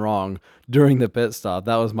something wrong during the pit stop.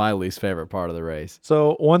 That was my least favorite part of the race.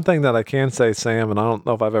 So one thing that I can say, Sam, and I don't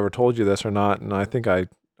know if I've ever told you this or not, and I think I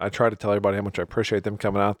try to tell everybody how much I appreciate them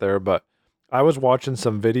coming out there, but I was watching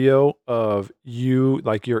some video of you,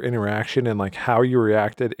 like your interaction and like how you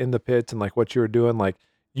reacted in the pits and like what you were doing. Like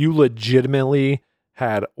you legitimately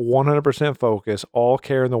had 100% focus, all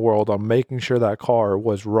care in the world on making sure that car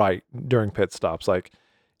was right during pit stops. Like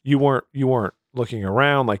you weren't looking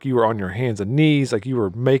around, like you were on your hands and knees, like you were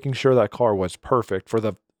making sure that car was perfect for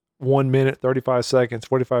the 1 minute, 35 seconds,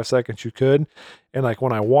 45 seconds you could. And like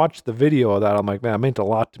when I watched the video of that, I'm like, man, it meant a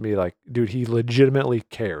lot to me. Like, dude, he legitimately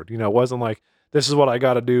cared. You know, it wasn't like, this is what I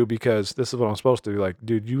got to do because this is what I'm supposed to do. Like,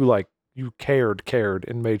 dude, you cared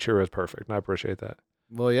and made sure it was perfect. And I appreciate that.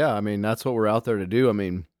 Well, yeah, I mean, that's what we're out there to do. I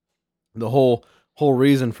mean, the whole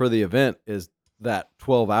reason for the event is that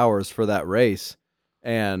 12 hours for that race.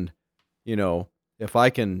 And, you know, if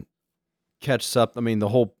I can catch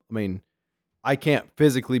something, I can't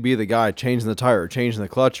physically be the guy changing the tire or changing the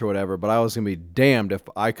clutch or whatever, but I was going to be damned if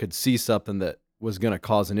I could see something that was going to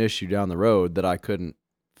cause an issue down the road that I couldn't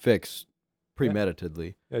fix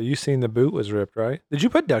premeditatedly. Yeah, you seen the boot was ripped, right? Did you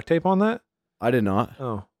put duct tape on that? I did not.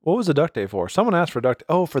 Oh, what was the duct tape for? Someone asked for duct tape.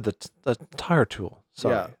 Oh, for the tire tool.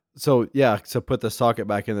 Sorry. Yeah. So put the socket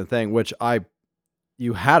back in the thing, which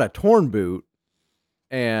you had a torn boot,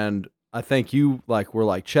 and I think you were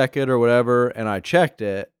like, check it or whatever. And I checked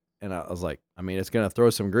it and I was like, I mean, it's going to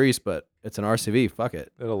throw some grease, but it's an RCV. Fuck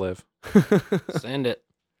it. It'll live. Send it.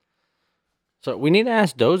 So we need to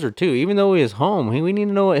ask Dozer too, even though he is home, we need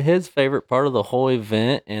to know what his favorite part of the whole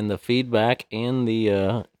event and the feedback and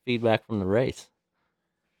the feedback from the race.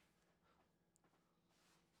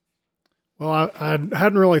 Well, I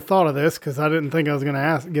hadn't really thought of this because I didn't think I was going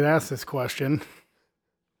to get asked this question.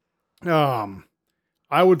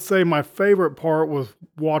 I would say my favorite part was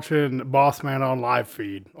watching Boss Man on live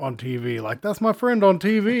feed on TV. Like, that's my friend on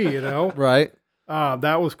TV, you know? Right.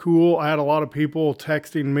 That was cool. I had a lot of people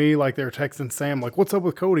texting me, like they were texting Sam, like, what's up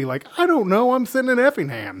with Cody? Like, I don't know. I'm sitting in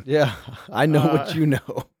Effingham. Yeah, I know what you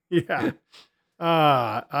know. Yeah.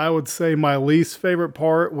 I would say my least favorite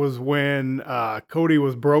part was when Cody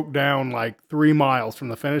was broke down like 3 miles from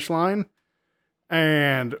the finish line,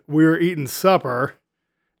 and we were eating supper,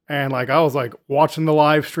 and like I was like watching the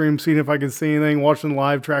live stream, seeing if I could see anything, watching the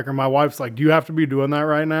live tracker. My wife's like, do you have to be doing that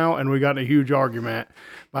right now? And we got in a huge argument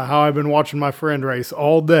about how I've been watching my friend race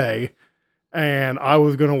all day, and I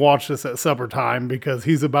was going to watch this at supper time because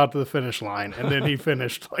he's about to the finish line, and then he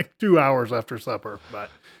finished like 2 hours after supper. But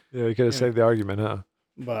yeah, you could have saved the argument, huh?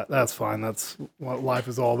 But that's fine. That's what life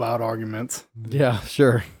is all about, arguments. Yeah,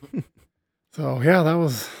 sure. So yeah, that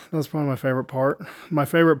was probably my favorite part. My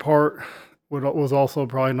favorite part was also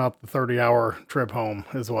probably not the 30-hour trip home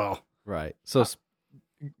as well. Right. So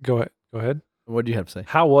go ahead. What do you have to say?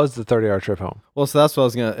 How was the 30-hour trip home? Well, so that's what I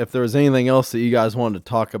was going to, if there was anything else that you guys wanted to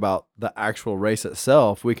talk about the actual race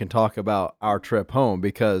itself, we can talk about our trip home,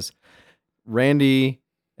 because Randy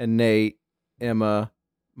and Nate, Emma,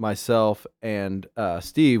 myself, and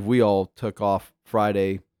Steve, we all took off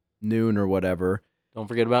Friday noon or whatever. Don't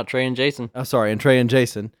forget about Trey and Jason. And Trey and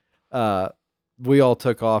Jason. We all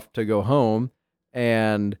took off to go home,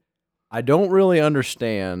 and I don't really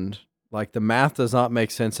understand, like the math does not make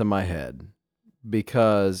sense in my head,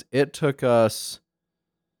 because it took us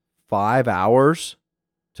 5 hours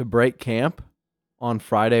to break camp on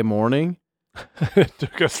Friday morning. It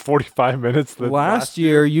took us 45 minutes. Last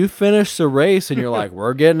year, you finished the race and you're like,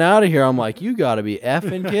 we're getting out of here. I'm like, you got to be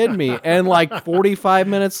effing kidding me. And like 45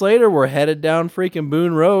 minutes later, we're headed down freaking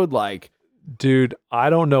Boone Road. Like, Dude, I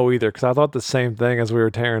don't know either because I thought the same thing as we were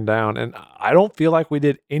tearing down. And I don't feel like we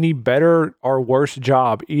did any better or worse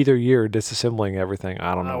job either year disassembling everything.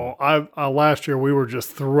 I don't know. I last year we were just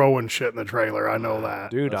throwing shit in the trailer. I know that.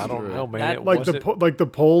 Dude, That's I don't true. know, man. That- It Like wasn't- like the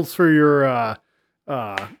poles for your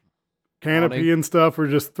canopy Awning. and stuff, or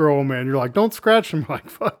just throw them in. You're like, don't scratch them. Like,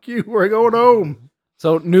 fuck you, we're going home.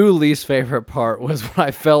 So new least favorite part was when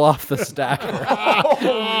I fell off the stacker. Oh,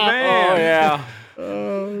 man. Oh yeah.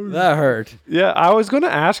 That hurt. Yeah, I was going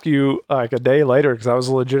to ask you like a day later because I was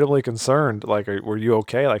legitimately concerned. Like, were you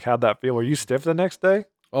okay? Like, how'd that feel? Were you stiff the next day?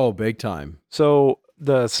 Oh, big time. So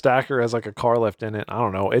the stacker has like a car lift in it. I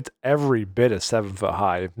don't know. It's every bit of 7 foot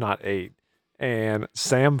high, if not 8. And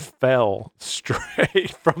Sam fell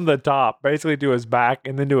straight from the top, basically to his back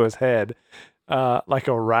and then to his head, like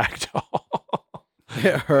a rag doll.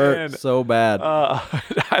 It hurt Man, so bad.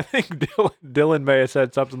 I think Dylan may have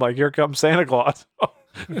said something like, "Here comes Santa Claus."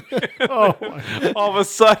 Oh, my All of a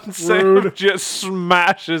sudden, Sam Rude. just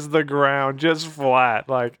smashes the ground just flat.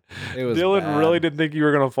 Like It was Dylan bad. really didn't think you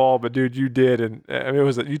were gonna fall, but dude, you did, and I mean,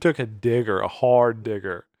 you took a digger, a hard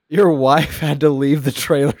digger. Your wife had to leave the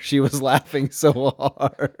trailer. She was laughing so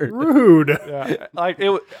hard. rude. Yeah, like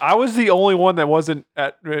I was the only one that wasn't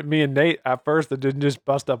at me and Nate at first that didn't just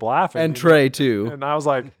bust up laughing. And Trey too. And I was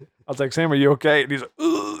like, Sam, are you okay? And he's like,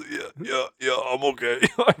 yeah, I'm okay.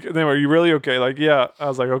 Like, and then, are you really okay? Like, yeah. I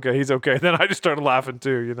was like, okay, he's okay. Then I just started laughing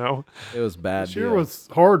too, you know? It was bad. This year deal. was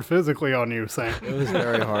hard physically on you, Sam. It was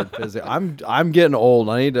very hard physically. I'm getting old.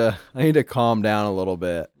 I need to calm down a little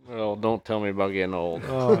bit. Well, don't tell me about getting old.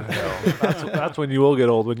 Oh hell, that's when you will get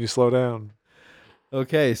old, when you slow down.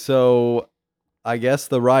 Okay, so I guess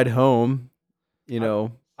the ride home, you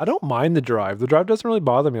know, I don't mind the drive. The drive doesn't really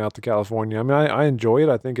bother me out to California. I mean, I enjoy it.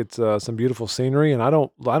 I think it's some beautiful scenery, and I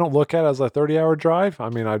don't look at it as a 30-hour drive. I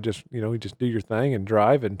mean, I just, you just do your thing and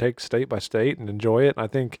drive and take state by state and enjoy it. And I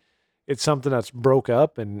think it's something that's broke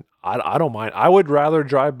up, and I don't mind. I would rather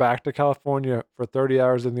drive back to California for 30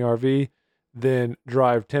 hours in the RV than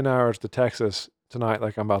drive 10 hours to Texas tonight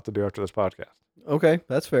like I'm about to do after this podcast. okay,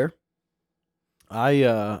 that's fair.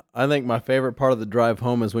 I think my favorite part of the drive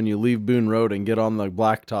home is when you leave Boone Road and get on the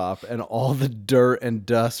blacktop and all the dirt and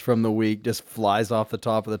dust from the week just flies off the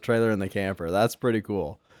top of the trailer and the camper. That's pretty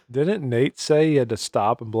cool. Didn't Nate say he had to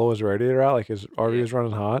stop and blow his radiator out like his RV was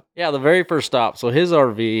running hot? Yeah, the very first stop. So his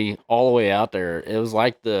RV all the way out there, it was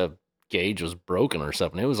like the gauge was broken or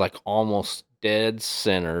something. It was like almost dead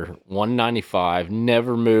center, 195,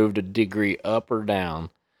 never moved a degree up or down.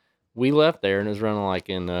 We left there and it was running like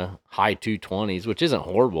in the high 220s, which isn't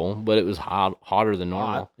horrible, but it was hotter than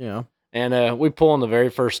normal. Yeah. And we pull on the very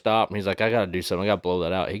first stop, and he's like, I got to do something. I got to blow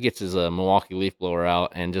that out. He gets his Milwaukee leaf blower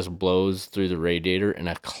out and just blows through the radiator, and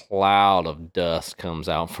a cloud of dust comes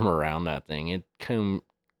out from around that thing.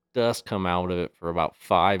 Dust come out of it for about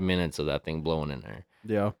 5 minutes of that thing blowing in there.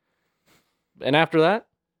 Yeah. And after that,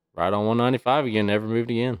 right on 195 again, never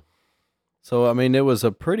moved again. So I mean, it was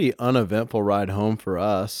a pretty uneventful ride home for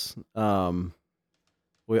us.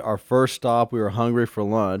 Our first stop, we were hungry for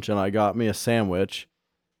lunch, and I got me a sandwich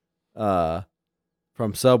from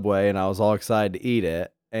Subway, and I was all excited to eat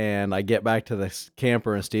it. And I get back to the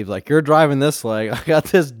camper, and Steve's like, "You're driving this leg." I got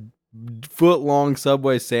this foot-long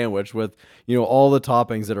Subway sandwich with, all the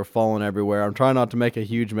toppings that are falling everywhere. I'm trying not to make a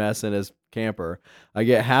huge mess in his camper. I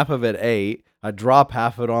get half of it ate. I drop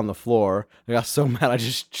half of it on the floor. I got so mad I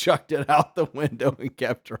just chucked it out the window and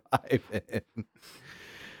kept driving.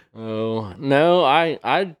 Oh, no,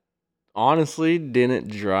 I honestly didn't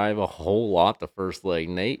drive a whole lot the first leg.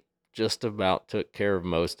 Nate just about took care of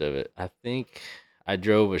most of it. I think I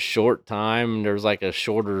drove a short time. There was like a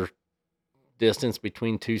shorter distance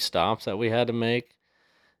between two stops that we had to make.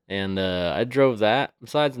 And I drove that.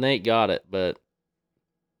 Besides, Nate got it, but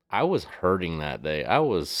I was hurting that day. I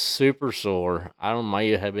was super sore. I don't know,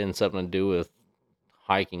 might have been something to do with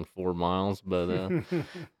hiking 4 miles, but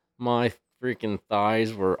my freaking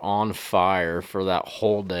thighs were on fire for that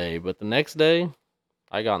whole day. But the next day,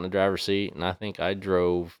 I got in the driver's seat, and I think I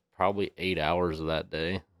drove probably 8 hours of that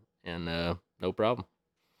day, and no problem.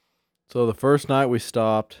 So the first night we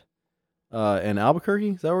stopped in Albuquerque.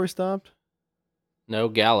 Is that where we stopped? No,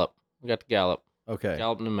 Gallup. We got to Gallup. Okay.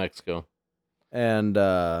 Gallup, New Mexico. And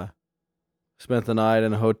spent the night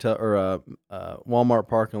in a hotel or a Walmart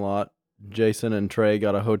parking lot. Jason and Trey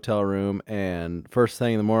got a hotel room, and first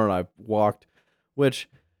thing in the morning I walked, which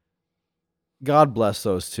God bless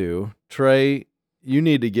those two. Trey, you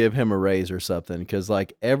need to give him a raise or something, because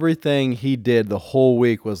like everything he did the whole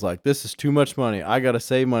week was like, this is too much money. I gotta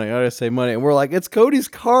save money. And we're like, it's Cody's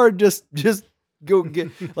card. Just go get,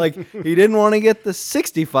 like, he didn't want to get the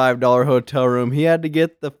 $65 hotel room. He had to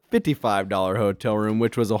get the $55 hotel room,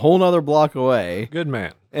 which was a whole nother block away. Good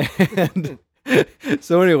man. And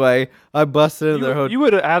so anyway, I busted into their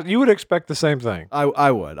hotel. You would expect the same thing.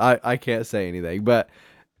 I would. I can't say anything, but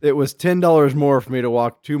it was $10 more for me to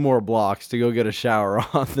walk 2 more blocks to go get a shower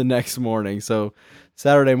on the next morning. So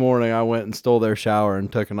Saturday morning, I went and stole their shower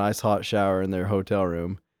and took a nice hot shower in their hotel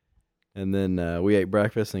room. And then we ate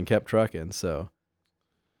breakfast and kept trucking. So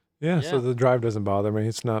Yeah, so the drive doesn't bother me.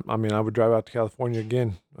 It's not, I mean, I would drive out to California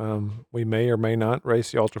again. We may or may not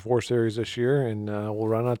race the Ultra 4 Series this year, and we'll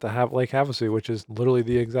run out to Lake Havasu, which is literally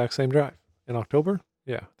the exact same drive. In October?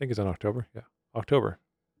 Yeah, I think it's in October. Yeah, October.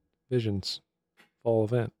 Visions fall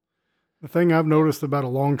event. The thing I've noticed about a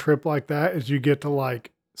long trip like that is you get to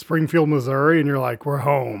like Springfield, Missouri, and you're like, we're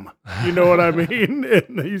home. You know what I mean?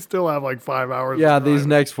 And you still have like 5 hours. yeah, these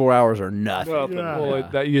next 4 hours are nothing. Well,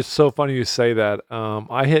 that is so funny you say that.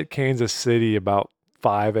 I hit Kansas City about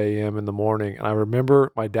 5 a.m. in the morning, and I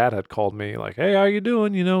remember my dad had called me like, hey, how you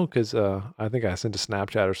doing? You know, because I think I sent a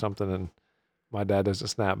Snapchat or something, and my dad doesn't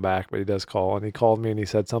snap back, but he does call. And he called me, and he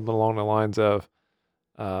said something along the lines of,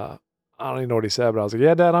 I don't even know what he said, but I was like,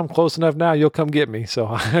 yeah, Dad, I'm close enough now. You'll come get me. So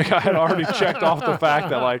I had already checked off the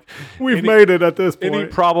fact that, like, we've made it at this point. Any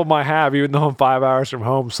problem I have, even though I'm 5 hours from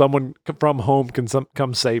home, someone from home can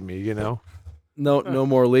come save me, you know? No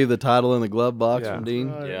more leave the title in the glove box from Dean.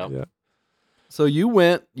 Yeah. So you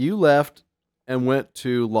left and went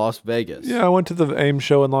to Las Vegas. Yeah, I went to the AIM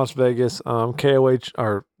show in Las Vegas. KOH,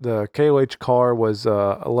 or the KOH car was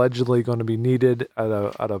allegedly going to be needed at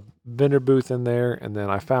a vendor booth in there, and then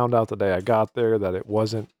I found out the day I got there that it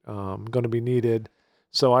wasn't going to be needed.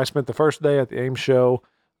 So I spent the first day at the AIM show,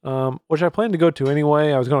 which I planned to go to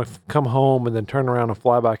anyway. I was going to come home and then turn around and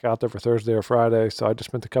fly back out there for Thursday or Friday. So I just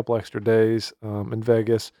spent a couple extra days in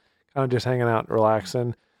Vegas, kind of just hanging out and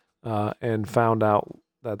relaxing, and found out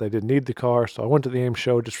that they didn't need the car. So I went to the AIM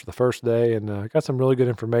show just for the first day and got some really good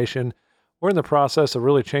information. We're in the process of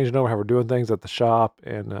really changing over how we're doing things at the shop,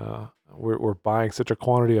 and we're buying such a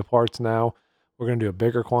quantity of parts now. We're going to do a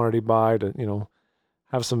bigger quantity buy to, you know,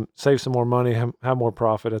 save some more money, have more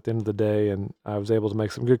profit at the end of the day. And I was able to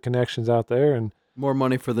make some good connections out there, and more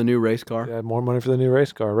money for the new race car. Yeah, more money for the new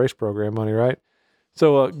race program money, right?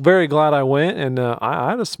 So very glad I went, and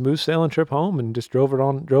I had a smooth sailing trip home, and just drove it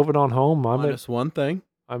on home. Minus one thing.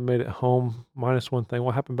 I made it home minus one thing.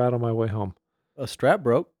 What happened bad on my way home? A strap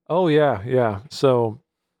broke. Oh yeah. So,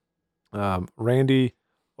 Randy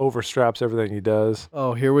overstraps everything he does.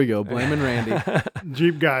 Oh, here we go, blaming Randy.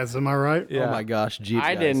 Jeep guys, am I right? Yeah. Oh my gosh, Jeep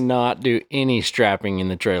I guys. did not do any strapping in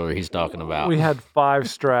the trailer he's talking about. We had 5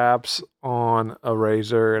 straps on a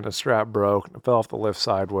Razor, and a strap broke and it fell off the lift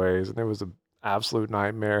sideways, and it was an absolute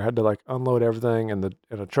nightmare. Had to like unload everything in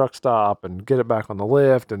a truck stop and get it back on the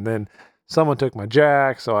lift, and then someone took my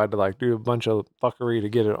jack, so I had to like do a bunch of fuckery to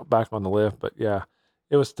get it back on the lift. But yeah,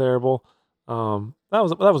 it was terrible. That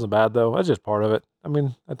wasn't bad though. That's just part of it. I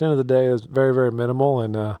mean, at the end of the day, it's very, very minimal.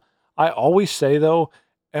 And I always say though,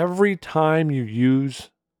 every time you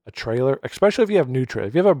use a trailer, especially if you have new trailer,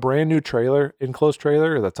 if you have a brand new trailer, enclosed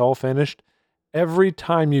trailer that's all finished, every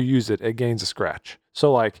time you use it, it gains a scratch.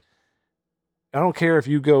 So like, I don't care if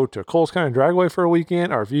you go to Coles County Dragway for a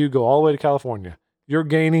weekend or if you go all the way to California, you're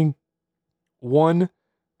gaining one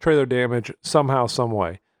trailer damage somehow, some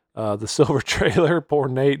way. The silver trailer, poor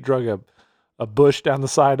Nate drug a bush down the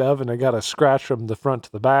side of, and I got a scratch from the front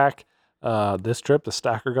to the back. This trip, the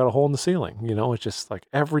stacker got a hole in the ceiling. You know, it's just like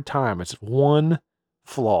every time it's one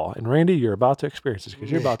flaw. And Randy, you're about to experience this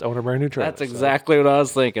because you're about to own a brand new trailer. That's exactly what I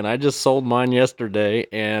was thinking. I just sold mine yesterday,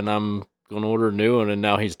 and I'm going to order a new one, and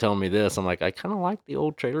now he's telling me this. I'm like, I kind of like the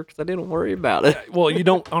old trailer because I didn't worry about it. Well, you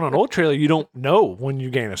don't, on an old trailer, you don't know when you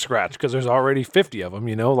gain a scratch because there's already 50 of them,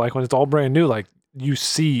 you know, like when it's all brand new, like you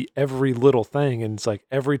see every little thing, and it's like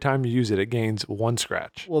every time you use it, it gains one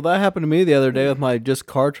scratch. Well, that happened to me the other day with my just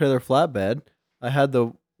car trailer flatbed. I had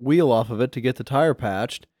the wheel off of it to get the tire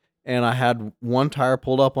patched, and I had one tire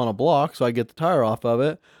pulled up on a block, so I get the tire off of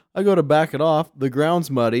it. I go to back it off. The ground's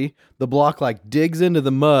muddy. The block like digs into the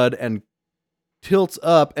mud and tilts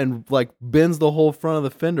up and like bends the whole front of the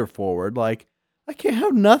fender forward. Like, I can't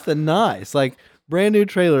have nothing nice. Like, brand new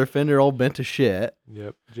trailer fender all bent to shit.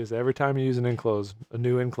 Yep. Just every time you use a new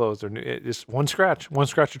enclosed, or just one scratch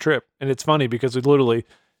a trip. And it's funny because it literally,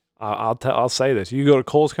 I'll say this: you go to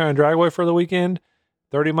Coles County Dragway for the weekend,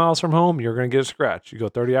 30 miles from home, you're going to get a scratch. You go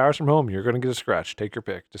 30 hours from home, you're going to get a scratch. Take your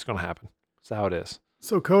pick. Just going to happen. That's how it is.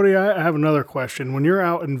 So Cody, I have another question. When you're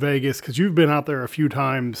out in Vegas, because you've been out there a few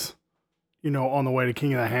times, you know, on the way to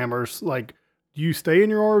King of the Hammers, like, do you stay in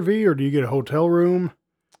your RV or do you get a hotel room?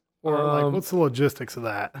 Or like, what's the logistics of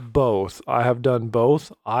that? Both. I have done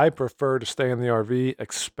both. I prefer to stay in the RV,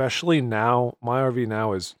 especially now. My RV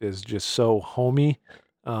now is just so homey.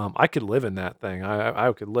 I could live in that thing.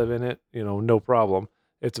 I could live in it, no problem.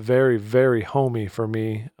 It's very, very homey for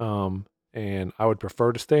me. And I would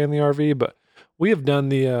prefer to stay in the RV, but we've done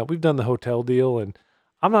the hotel deal, and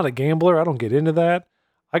I'm not a gambler. I don't get into that.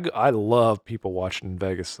 I love people watching in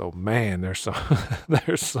Vegas. So man, there's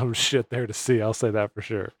some shit there to see. I'll say that for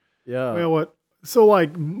sure. Yeah. Well, what? So,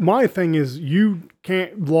 like, my thing is, you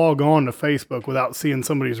can't log on to Facebook without seeing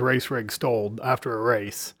somebody's race rig stole after a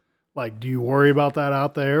race. Like, do you worry about that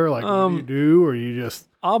out there? Like, what do you do, or you just?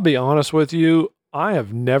 I'll be honest with you. I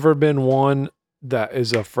have never been one that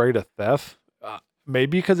is afraid of theft.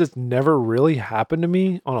 Maybe because it's never really happened to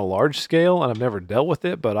me on a large scale and I've never dealt with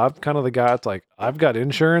it, but I'm kind of the guy that's like, I've got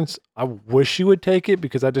insurance. I wish you would take it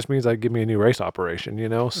because that just means I'd give me a new race operation,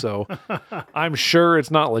 So I'm sure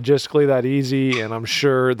it's not logistically that easy, and I'm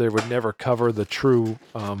sure they would never cover the true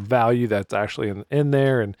value that's actually in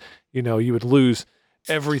there. And, you would lose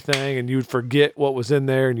everything and you'd forget what was in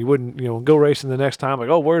there, and you wouldn't, go racing the next time like,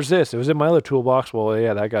 oh, where's this? It was in my other toolbox. Well,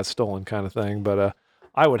 yeah, that got stolen kind of thing. But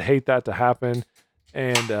I would hate that to happen.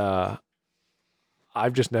 And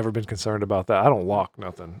I've just never been concerned about that. I don't lock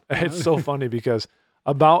nothing. It's so funny because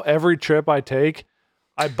about every trip I take,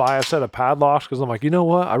 I buy a set of padlocks because I'm like, you know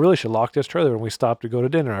what? I really should lock this trailer when we stop to go to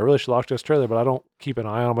dinner. I really should lock this trailer, but I don't keep an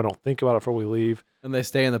eye on them. I don't think about it before we leave. And they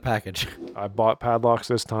stay in the package. I bought padlocks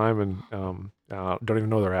this time, and don't even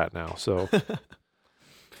know where they're at now. So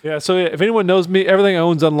yeah, so if anyone knows me, everything I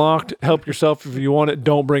own's unlocked. Help yourself if you want it.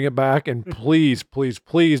 Don't bring it back, and please, please,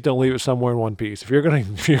 please don't leave it somewhere in one piece. If you're gonna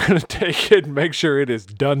take it, make sure it is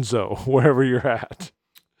donezo wherever you're at.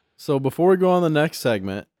 So before we go on the next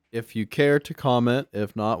segment, if you care to comment,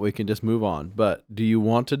 if not, we can just move on. But do you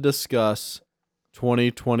want to discuss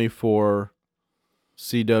 2024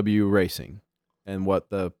 CW racing and what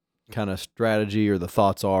the kind of strategy or the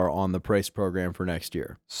thoughts are on the race program for next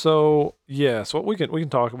year? So yes, we can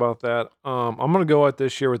talk about that. I'm gonna go at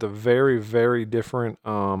this year with a very, very different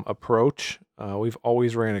approach. We've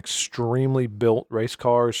always ran extremely built race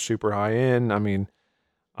cars, super high end. I mean,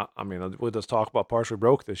 we'll just talk about parts we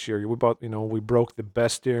broke this year. We broke the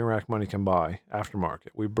best steering rack money can buy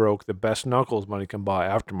aftermarket. We broke the best knuckles money can buy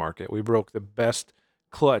aftermarket. We broke the best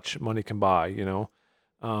clutch money can buy.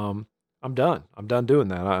 I'm done. I'm done doing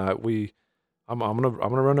that. I'm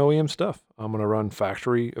gonna run OEM stuff. I'm gonna run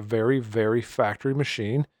factory, a very, very factory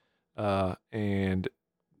machine, and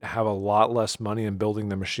have a lot less money in building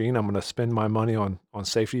the machine. I'm gonna spend my money on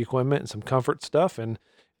safety equipment and some comfort stuff. And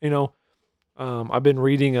I've been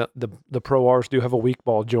reading the Pro Rs do have a weak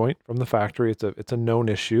ball joint from the factory. It's a known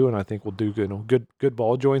issue, and I think we'll do good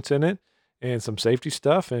ball joints in it and some safety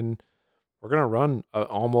stuff. And we're going to run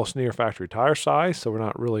almost near factory tire size, so we're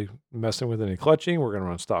not really messing with any clutching. We're going to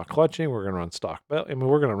run stock clutching. We're going to run stock belt.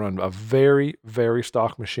 We're going to run a very, very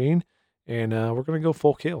stock machine, and we're going to go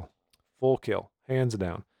full kill, hands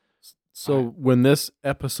down. So when this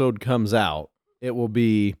episode comes out, it will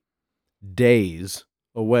be days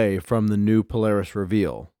away from the new Polaris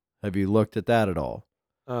reveal. Have you looked at that at all?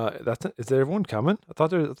 Is there one coming? I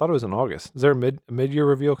thought it was in August. Is there a mid-year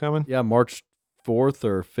reveal coming? Yeah, March 4th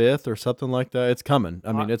or 5th or something like that. It's coming.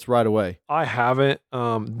 I mean, it's right away. I haven't.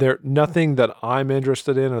 Nothing that I'm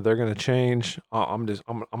interested in or they're going to change. I'm going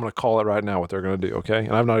to call it right now what they're going to do. Okay.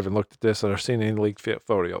 And I've not even looked at this or seen any leaked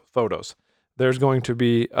photos. There's going to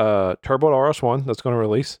be a turbo RS1 that's going to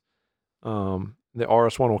release. The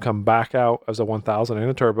RS1 will come back out as a 1000 and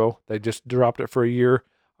a turbo. They just dropped it for a year,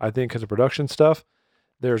 I think, because of production stuff.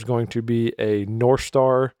 There's going to be a North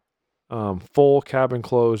Star full cabin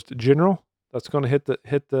closed General that's going to hit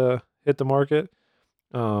the market,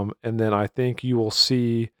 and then I think you will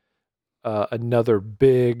see another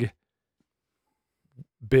big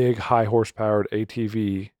high horsepowered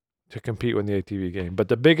ATV to compete with the ATV game. But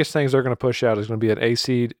the biggest things they're going to push out is going to be an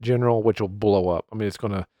AC General, which will blow up. I mean, it's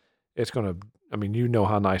going to. I mean, you know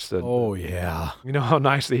how nice yeah, you know how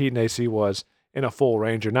nice the heat and AC was in a full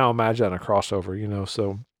Ranger. Now imagine that in a crossover.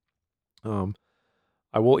 So,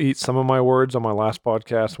 I will eat some of my words on my last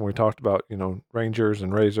podcast when we talked about, Rangers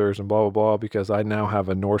and Razors and blah, blah, blah, because I now have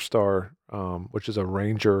a North Star, which is a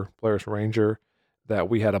Polaris Ranger that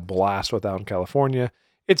we had a blast with out in California.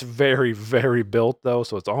 It's very, very built though.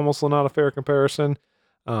 So it's almost not a fair comparison.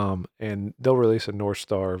 And they'll release a North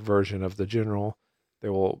Star version of the General. They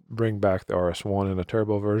will bring back the RS1 in a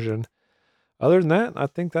turbo version. Other than that, I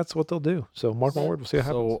think that's what they'll do. So mark my word, we'll see what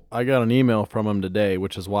happens. So I got an email from them today,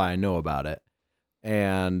 which is why I know about it.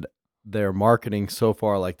 And their marketing so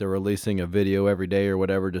far, like they're releasing a video every day or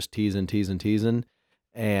whatever, just teasing.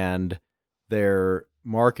 and their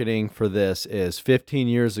marketing for this is 15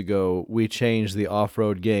 years ago, we changed the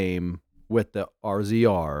off-road game with the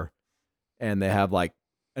RZR, and they have like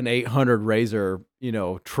an 800 Razor,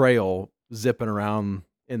 trail zipping around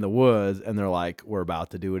in the woods, and they're like, we're about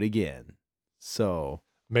to do it again. So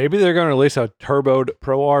Maybe they're going to release a turboed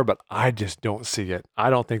Pro R, but I just don't see it. I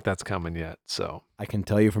don't think that's coming yet. So I can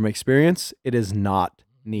tell you from experience, it is not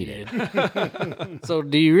needed. So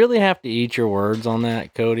do you really have to eat your words on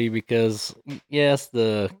that, Cody? Because yes,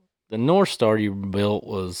 the North Star you built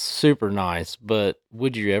was super nice, but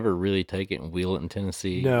would you ever really take it and wheel it in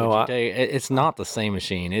Tennessee? No, Would you it's not the same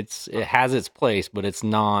machine. It has its place, but it's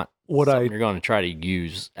not something you're going to try to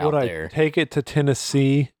use out would there. I take it to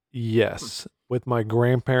Tennessee? Yes, with my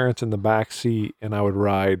grandparents in the back seat, and I would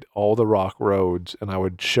ride all the rock roads, and I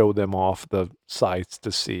would show them off the sights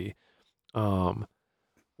to see.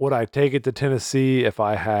 Would I take it to Tennessee if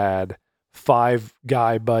I had 5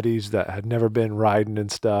 guy buddies that had never been riding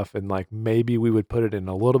and stuff, and like maybe we would put it in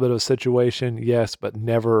a little bit of a situation? Yes, but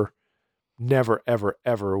never, ever,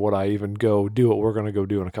 ever would I even go do what we're going to go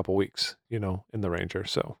do in a couple weeks, in the Ranger.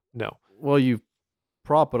 So no. Well, you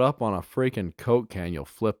prop it up on a freaking Coke can, you'll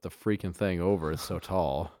flip the freaking thing over. It's so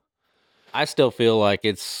tall. I still feel like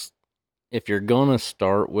if you're gonna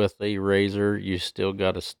start with a Razor, you still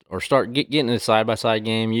got to start getting a side by side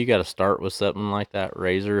game. You got to start with something like that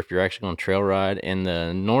Razor if you're actually going to trail ride. And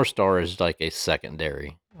the North Star is like a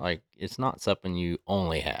secondary. Like it's not something you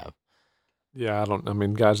only have. Yeah,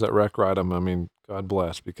 guys that wreck ride them, God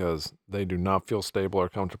bless, because they do not feel stable or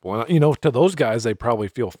comfortable. And, to those guys, they probably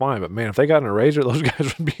feel fine. But, man, if they got in a Razor, those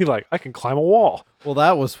guys would be like, I can climb a wall. Well,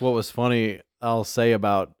 that was what was funny, I'll say,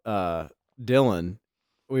 about Dylan.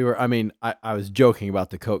 I was joking about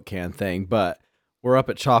the Coke can thing, but we're up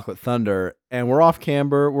at Chocolate Thunder, and we're off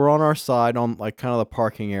camber. We're on our side on, like, kind of the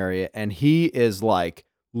parking area, and he is, like,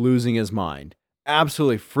 losing his mind.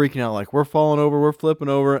 Absolutely freaking out, like, we're falling over, we're flipping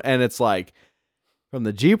over, and it's like, from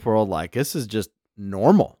the Jeep world, like, this is just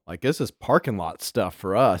normal. Like, this is parking lot stuff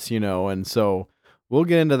for us, and so we'll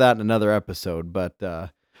get into that in another episode. But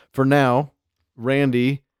for now,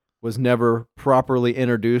 Randy was never properly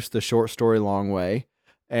introduced the short story long way,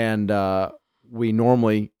 and we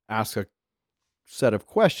normally ask a set of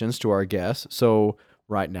questions to our guests. So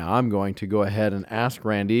right now, I'm going to go ahead and ask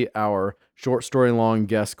Randy our short story long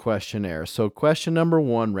guest questionnaire. So question number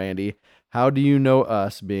 1, Randy, how do you know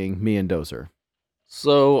us, being me and Dozer?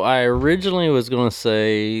 So I originally was going to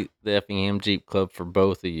say the Effingham Jeep Club for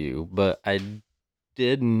both of you, but I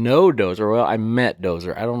did know Dozer. Well, I met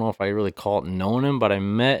Dozer. I don't know if I really call it knowing him, but I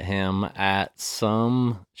met him at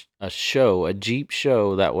a Jeep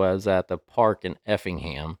show that was at the park in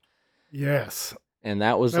Effingham. Yes. And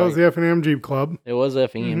that was the Effingham Jeep Club. It was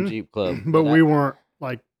Effingham Jeep Club. But we weren't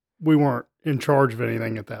in charge of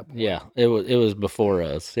anything at that point. Yeah, it was before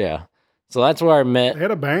us. Yeah. So that's where I met. They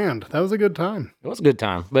had a band. That was a good time. It was a good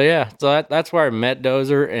time. But yeah, so that's where I met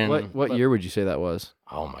Dozer. And what year would you say that was?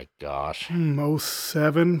 Oh my gosh.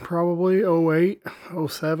 07 probably, 08,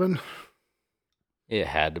 07. It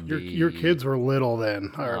had to be. Your kids were little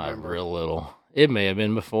then, I remember. Real little. It may have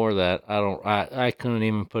been before that. I couldn't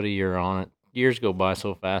even put a year on it. Years go by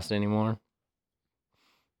so fast anymore.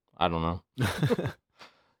 I don't know.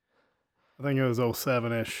 I think it was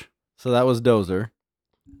 07-ish. So that was Dozer.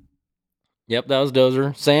 Yep, that was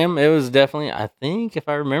Dozer. Sam, it was definitely, I think, if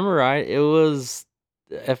I remember right, it was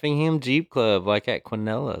the Effingham Jeep Club, like at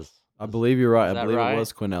Quinella's. I believe you're right. I believe right? It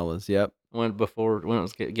was Quinella's. Yep. When it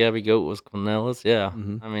was Gabby Goat was Quinella's. Yeah.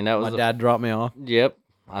 Mm-hmm. That was my dad dropped me off. Yep.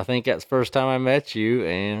 I think that's the first time I met you,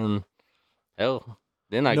 and hell,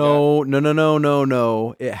 then I No.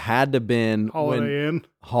 It had to been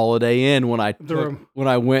Holiday Inn when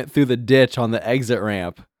I went through the ditch on the exit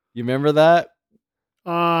ramp. You remember that?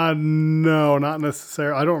 No, not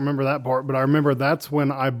necessarily. I don't remember that part, but I remember that's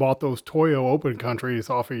when I bought those Toyo Open Countries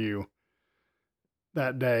off of you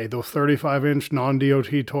that day. Those 35-inch non-DOT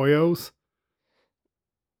Toyos.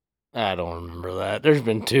 I don't remember that. There's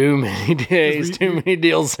been too many days, too many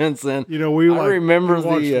deals since then. We remember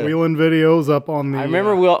watched wheeling videos up on the. I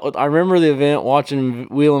remember the event, watching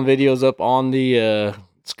wheeling videos up on the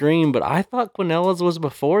screen, but I thought Quinella's was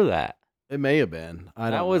before that. It may have been.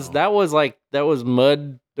 That was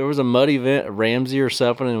mud. There was a mud event at Ramsey or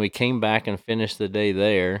something, and we came back and finished the day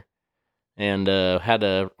there, and had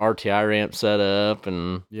a RTI ramp set up,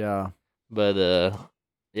 and yeah. But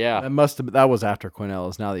yeah, that was after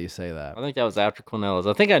Quinella's. Now that you say that, I think that was after Quinella's.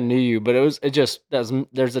 I think I knew you, but there's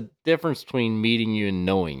a difference between meeting you and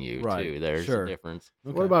knowing you too. There's a difference.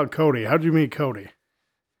 Okay. What about Cody? How'd you meet Cody?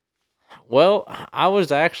 Well, I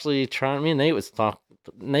was actually me and Nate was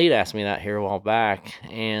Nate asked me that here a while back,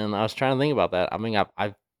 and I was trying to think about that. I mean,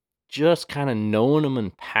 I've just kind of known him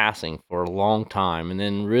in passing for a long time, and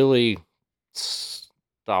then really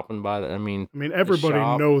stopping by that. I mean, everybody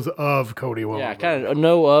shop. knows of Cody yeah, Willenberg. kind of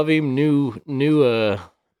know of him, knew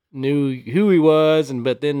who he was, and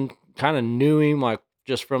but then kind of knew him like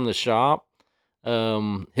just from the shop,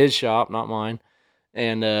 his shop, not mine.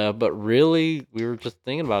 And but really, we were just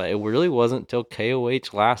thinking about it. It really wasn't until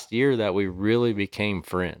KOH last year that we really became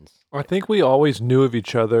friends. I think we always knew of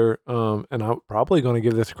each other, and I'm probably going to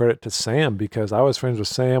give this credit to Sam because I was friends with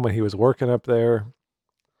Sam when he was working up there.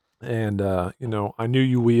 And, I knew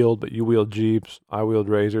you wheeled, but you wheeled Jeeps. I wheeled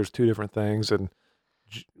Razors, two different things. And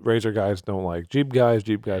Razor guys don't like Jeep guys.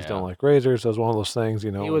 Jeep guys don't like Razors. So it was one of those things, He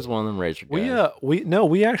was one of them Razor guys.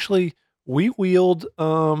 We wheeled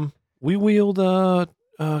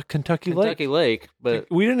Kentucky Lake, but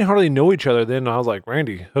we didn't hardly know each other then. I was like,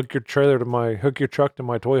 Randy, hook your truck to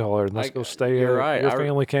my toy hauler and let's go stay you're there. right. Your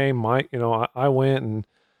family came, Mike, I went and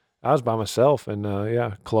I was by myself and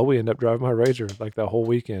Chloe ended up driving my Razor like that whole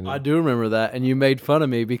weekend. I do remember that, and you made fun of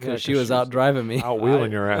me because she was out driving me. Out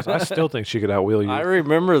wheeling your ass. I still think she could out wheel you. I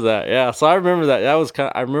remember that. Yeah, so I remember that.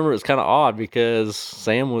 I remember it was kind of odd because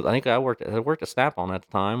Sam was. I think I worked at Snap-on at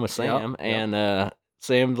the time with Sam, and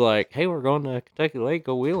Sam's like, "Hey, we're going to Kentucky Lake,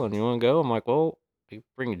 go wheeling. You want to go?" I'm like, "Well, you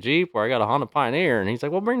bring a Jeep, or I got a Honda Pioneer." And he's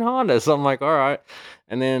like, "Well, bring the Honda." So I'm like, "All right."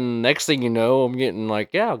 And then next thing you know, I'm getting like,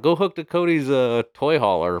 "Yeah, go hook to Cody's toy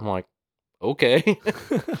hauler." I'm like, "Okay."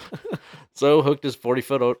 So hooked his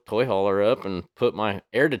 40-foot toy hauler up and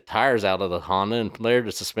aired the tires out of the Honda and layered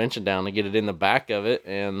the suspension down to get it in the back of it.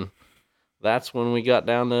 And that's when we got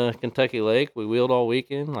down to Kentucky Lake. We wheeled all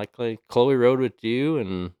weekend, like Chloe rode with you,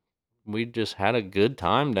 and we just had a good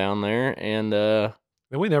time down there. And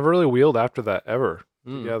we never really wheeled after that ever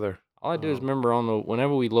together. All I do is remember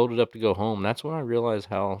whenever we loaded up to go home, that's when I realized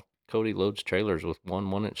how Cody loads trailers with one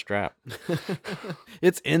 1-inch strap.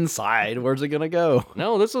 It's inside. Where's it gonna go?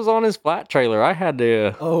 No, this was on his flat trailer. I had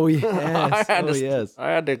to. Oh yes. I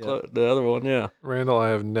had to the other one. Yeah. Randall, I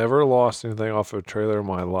have never lost anything off a trailer in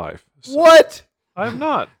my life. So What? I have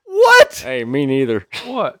not. What? Hey, me neither.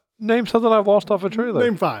 What? Name something I've lost off a trailer.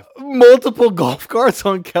 Name 5. Multiple golf carts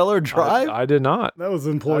on Keller Drive? I did not. That was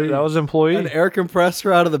employee. That was employee. An air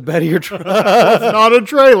compressor out of the bed of your truck? That's not a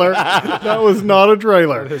trailer. That was not a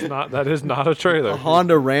trailer. That is not a trailer. A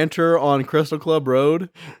Honda Rancher on Crystal Club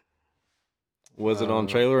Road? Was it on a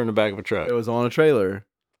trailer or in the back of a truck? It was on a trailer.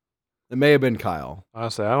 It may have been Kyle.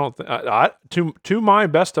 Honestly, I don't think to my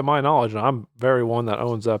best of my knowledge, and I'm very one that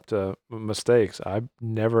owns up to mistakes. I've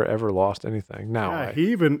never ever lost anything. Now Yeah,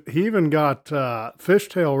 he even got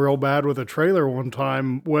fishtail real bad with a trailer one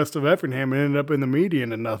time west of Effingham and ended up in the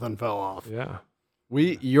median and nothing fell off. Yeah.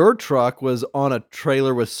 Your truck was on a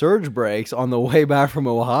trailer with surge brakes on the way back from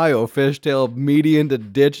Ohio, fishtail median to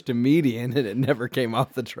ditch to median, and it never came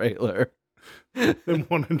off the trailer. Them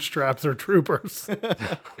 1-inch straps are troopers.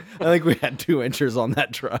 I think we had 2 inchers on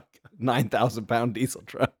that truck, 9,000-pound diesel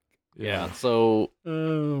truck. Yeah. So,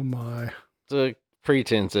 Oh my! the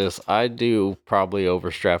pretense is I do probably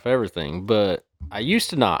overstrap everything, but I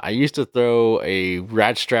used to not. I used to throw a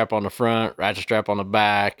ratchet strap on the front, ratchet strap on the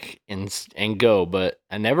back, and go. But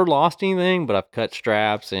I never lost anything. But I've cut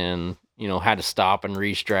straps and had to stop and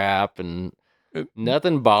restrap, and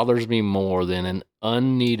nothing bothers me more than an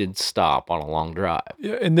unneeded stop on a long drive.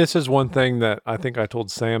 Yeah, and this is one thing that I think I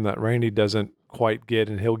told Sam that Randy doesn't quite get,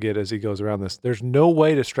 and he'll get as he goes around this. There's no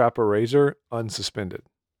way to strap a Razor unsuspended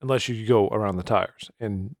unless you go around the tires.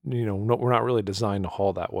 And, we're not really designed to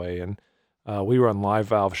haul that way. And we run live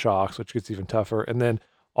valve shocks, which gets even tougher. And then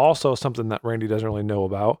also something that Randy doesn't really know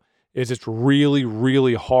about is it's really,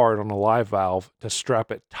 really hard on a live valve to strap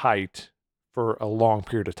it tight for a long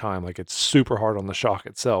period of time. Like it's super hard on the shock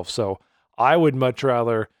itself. So I would much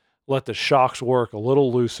rather let the shocks work a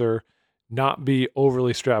little looser, not be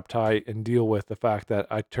overly strapped tight, and deal with the fact that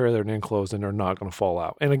I trailer and enclosed and they're not going to fall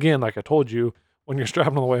out. And again, like I told you, when you're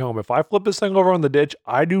strapping on the way home, if I flip this thing over on the ditch,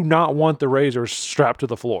 I do not want the Razors strapped to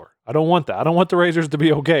the floor. I don't want that. I don't want the Razors to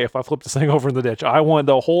be okay if I flip this thing over in the ditch. I want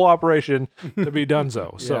the whole operation to be done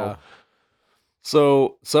so. Yeah.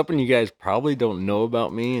 So something you guys probably don't know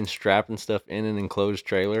about me and strapping stuff in an enclosed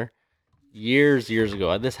trailer. Years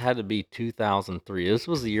ago, this had to be 2003. This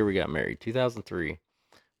was the year we got married, 2003.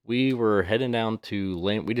 We were heading down to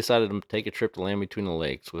land. We decided to take a trip to Land Between the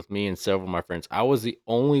Lakes with me and several of my friends. I was the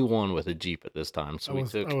only one with a Jeep at this time, so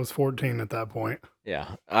I was 14 at that point.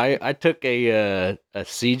 Yeah, I took a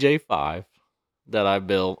CJ5 that I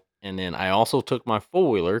built, and then I also took my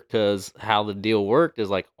four-wheeler because how the deal worked is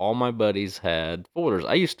like all my buddies had four-wheelers.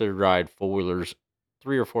 I used to ride four-wheelers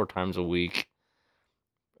 3 or 4 times a week,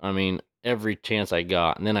 I mean, every chance I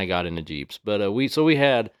got, and then I got into Jeeps. But we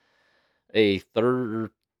had a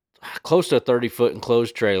close to a 30-foot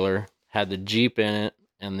enclosed trailer, had the Jeep in it,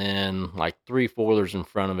 and then like 3 4-wheelers in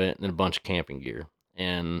front of it, and then a bunch of camping gear.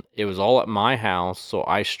 And it was all at my house, so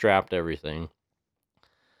I strapped everything.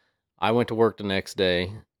 I went to work the next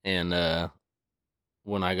day, and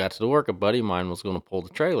when I got to the work, a buddy of mine was going to pull the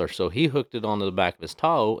trailer, so he hooked it onto the back of his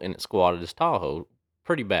Tahoe, and it squatted his Tahoe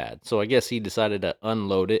pretty bad. So I guess he decided to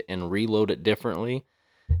unload it and reload it differently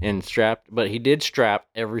and strapped, but he did strap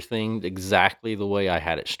everything exactly the way I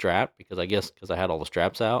had it strapped, because I had all the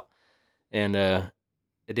straps out, and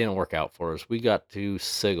it didn't work out for us. We got to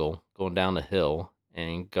Sigel going down the hill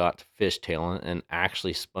and got fishtailing and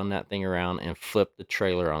actually spun that thing around and flipped the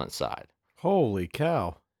trailer on its side. Holy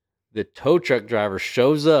cow. The tow truck driver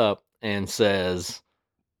shows up and says,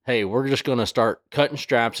 "Hey, we're just going to start cutting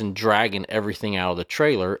straps and dragging everything out of the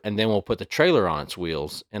trailer, and then we'll put the trailer on its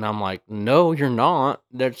wheels." And I'm like, "No, you're not.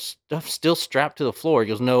 There's stuff still strapped to the floor." He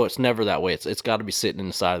goes, "No, it's never that way. It's got to be sitting in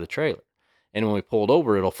the side of the trailer. And when we pulled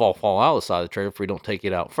over, it'll fall out of the side of the trailer if we don't take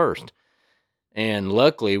it out first." And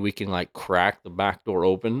luckily, we can like crack the back door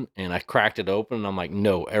open, and I cracked it open, and I'm like,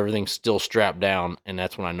 "No, everything's still strapped down." And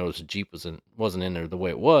that's when I noticed the Jeep wasn't in there the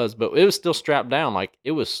way it was, but it was still strapped down, like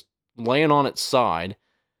it was laying on its side,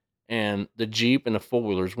 and the Jeep and the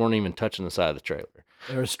 4-wheelers weren't even touching the side of the trailer.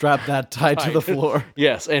 They were strapped that tight to the floor.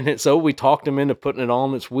 Yes, and so we talked him into putting it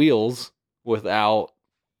on its wheels without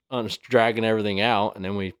dragging everything out, and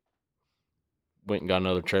then we went and got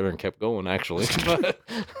another trailer and kept going, actually.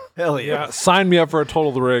 Hell Yeah, sign me up for a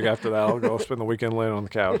total the rig after that. I'll go spend the weekend laying on the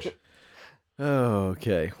couch.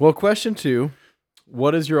 Okay. Well, question 2.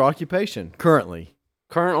 What is your occupation currently?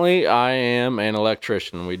 Currently, I am an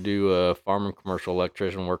electrician. We do farm and commercial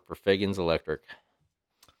electrician work for Fagans Electric.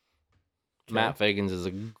 Okay. Matt Fagans is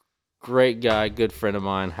a great guy, good friend of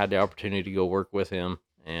mine. Had the opportunity to go work with him,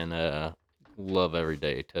 and love every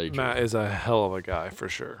day. Tell you the Matt truth. is a hell of a guy for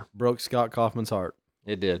sure. Broke Scott Kaufman's heart.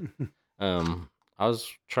 It did. I was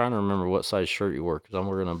trying to remember what size shirt you wore, because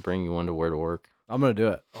we're gonna bring you one to wear to work. I'm gonna do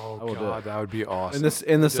it. Oh I will do God, it. that would be awesome.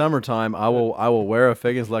 In the summertime, I will wear a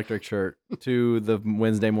Figgins Electric shirt to the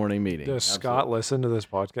Wednesday morning meeting. Does Scott listen to this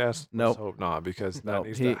podcast? Nope. Let's hope not, because that Nope.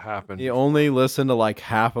 needs to happen. He only listened to like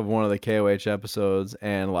half of one of the KOH episodes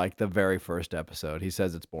and like the very first episode. He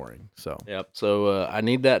says it's boring. So Yep. So I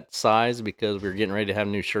need that size because we're getting ready to have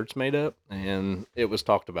new shirts made up, and it was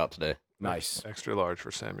talked about today. nice. Extra large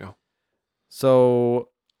for Samuel. So,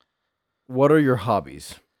 what are your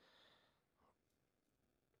hobbies?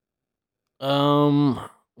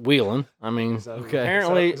 Wheeling. I mean, Okay.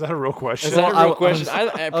 apparently, Is that a real question? is that a I- real I question? was-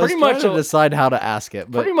 I I pretty was much trying to decide how to ask it,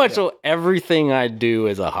 but pretty much everything I do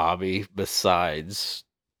is a hobby besides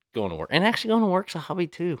going to work. And actually going to work's a hobby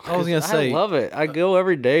too. I was gonna 'cause say- I love it. I go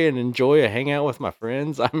every day and enjoy a hangout with my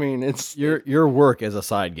friends. I mean, it's your work is a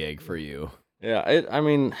side gig for you. yeah. I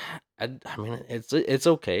mean, it's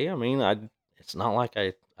okay. I mean, it's not like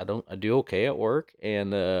I do okay at work,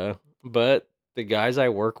 and but the guys I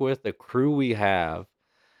work with, the crew we have,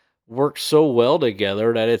 work so well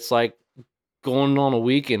together that it's like going on a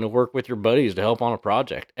weekend to work with your buddies to help on a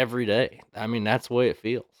project every day. I mean, that's the way it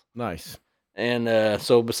feels. Nice. And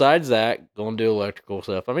so besides that, going to do electrical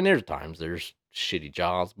stuff. I mean, there's shitty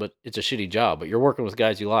jobs, but it's a shitty job. But you're working with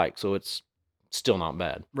guys you like, so it's still not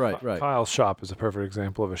bad. Right. Kyle's shop is a perfect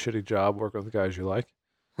example of a shitty job. Work with the guys you like.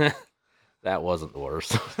 That wasn't the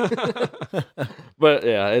worst. But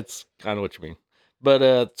yeah, it's kind of what you mean.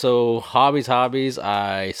 But so hobbies.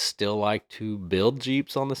 I still like to build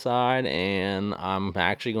Jeeps on the side, and I'm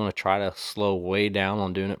actually going to try to slow way down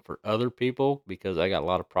on doing it for other people because I got a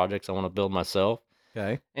lot of projects I want to build myself.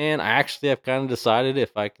 Okay. And I actually have kind of decided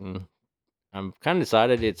it's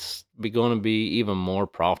going to be even more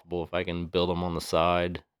profitable if I can build them on the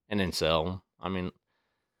side and then sell them. I mean,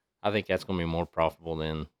 I think that's going to be more profitable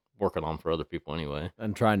than working on for other people anyway.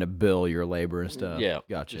 And trying to bill your labor and stuff. Yeah,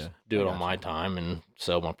 Gotcha. just do it on my time and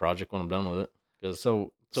sell my project when I'm done with it. Because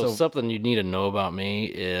So something you need to know about me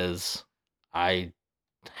is I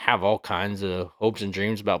have all kinds of hopes and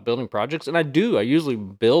dreams about building projects, and I do. I usually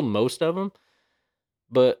build most of them,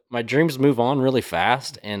 but my dreams move on really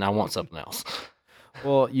fast, and I want something else.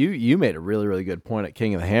 well, you made a really, really good point at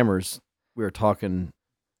King of the Hammers. We were talking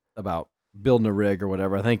about building a rig or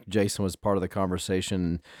whatever. I think Jason was part of the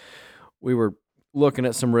conversation. We were looking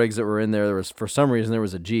at some rigs that were in there. There was, for some reason, there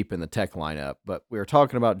was a Jeep in the tech lineup, but we were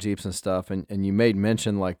talking about Jeeps and stuff. And you made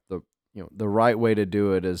mention like the right way to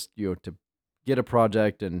do it is, to get a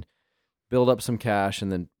project and build up some cash and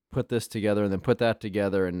then put this together and then put that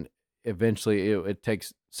together. And eventually it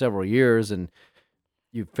takes several years and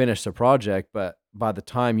you finish the project, but by the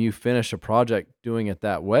time you finish a project doing it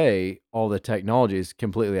that way, all the technology is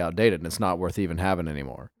completely outdated and it's not worth even having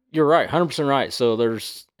anymore. You're right, 100% right. So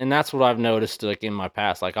and that's what I've noticed like in my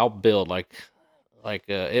past. Like I'll build I'm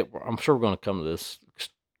sure we're going to come to this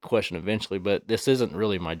question eventually, but this isn't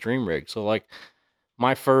really my dream rig. So like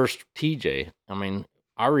my first TJ, I mean,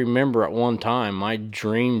 I remember at one time my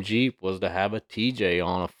dream Jeep was to have a TJ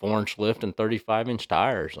on a 4-inch lift and 35-inch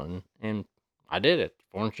tires, and I did it,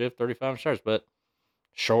 4-inch lift, 35-inch tires. But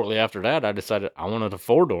shortly after that, I decided I wanted a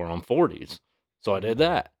 4-door on 40s, so I did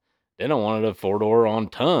that. Then I wanted a 4-door on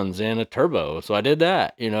tons and a turbo, so I did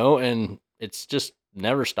that. And it's just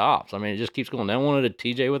never stops. I mean, it just keeps going. Then I wanted a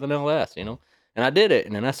TJ with an LS, and I did it,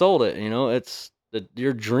 and then I sold it. It's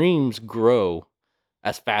your dreams grow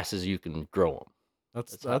as fast as you can grow them.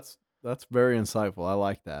 That's very insightful. I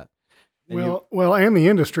like that. And And the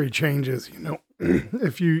industry changes.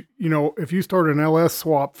 If you started an LS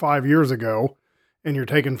swap 5 years ago, and you're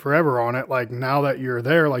taking forever on it, like now that you're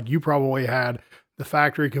there, like you probably had the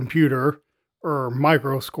factory computer or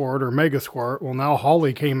micro squirt or mega squirt. Well, now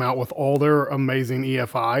Holly came out with all their amazing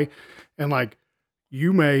EFI, and like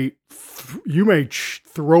you may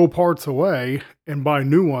throw parts away and buy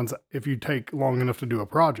new ones if you take long enough to do a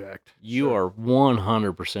project. You are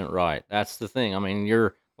 100% right. That's the thing. I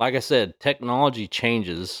mean, like I said, technology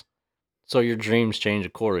changes, so your dreams change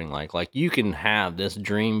accordingly. Like you can have this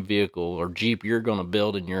dream vehicle or Jeep you're going to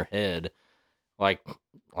build in your head, like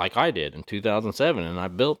I did in 2007, and I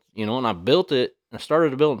built it. I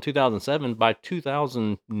started to build in 2007. By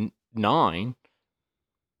 2009,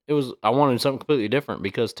 I wanted something completely different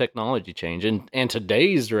because technology changed. And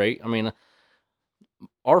today's rate, I mean,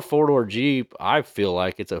 our 4-door Jeep, I feel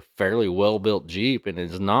like it's a fairly well-built Jeep, and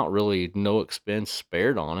it's not really no expense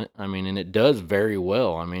spared on it. I mean, and it does very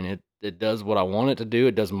well. I mean, it does what I want it to do.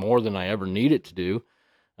 It does more than I ever need it to do.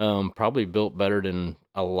 Probably built better than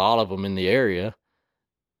a lot of them in the area,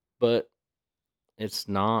 but it's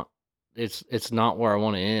not where I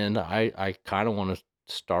want to end. I kind of want to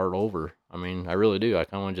start over. I mean, I really do. I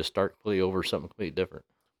kind of want to just start completely over, something completely different.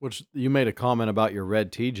 which you made a comment about your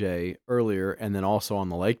red TJ earlier, and then also on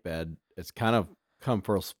the lake bed. It's kind of come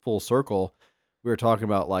full circle. We were talking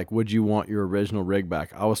about like, would you want your original rig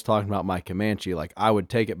back? I was talking about my Comanche. Like, I would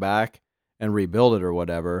take it back and rebuild it or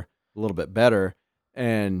whatever, a little bit better.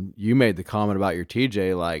 And you made the comment about your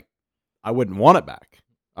TJ, like, I wouldn't want it back.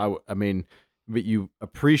 I mean, but you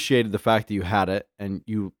appreciated the fact that you had it and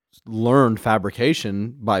you learned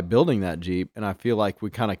fabrication by building that Jeep. And I feel like we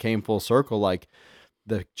kind of came full circle. Like,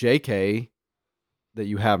 the JK that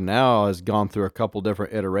you have now has gone through a couple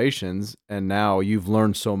different iterations, and now you've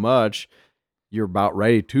learned so much, you're about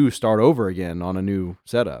ready to start over again on a new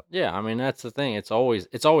setup. Yeah, I mean, that's the thing. It's always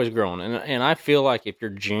growing, and I feel like if your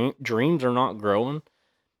dreams are not growing,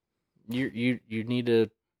 you need to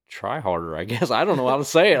try harder. I guess I don't know how to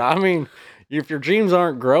say it. I mean, if your dreams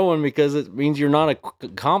aren't growing, because it means you're not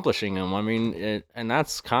accomplishing them. I mean, and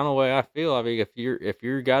that's kind of the way I feel. I mean, if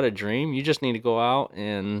you got a dream, you just need to go out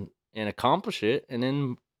and accomplish it, and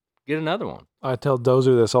then get another one. I tell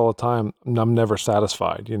Dozer this all the time. I'm never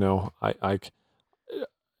satisfied. I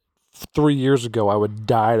 3 years ago, I would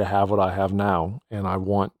die to have what I have now, and I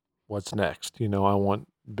want what's next. I want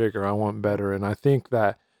bigger, I want better. And I think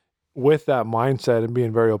that with that mindset and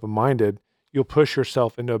being very open-minded, you'll push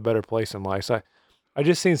yourself into a better place in life. So I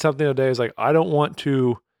just seen something today. It's like, I don't want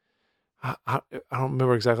to, I don't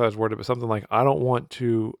remember exactly how it's worded, but something like, I don't want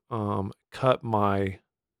to cut my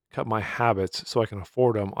habits so I can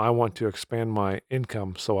afford them. I want to expand my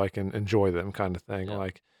income so I can enjoy them, kind of thing. Yeah.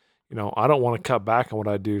 Like, I don't want to cut back on what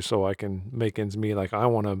I do so I can make ends meet. Like, I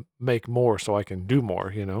want to make more so I can do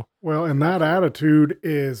more, Well, and that attitude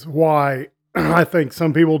is why I think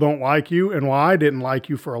some people don't like you, and why I didn't like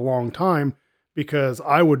you for a long time, because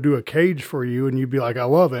I would do a cage for you and you'd be like, I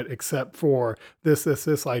love it, except for this,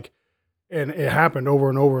 like, and it happened over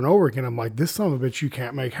and over and over again. I'm like, this son of a bitch you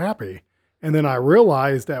can't make happy. And then I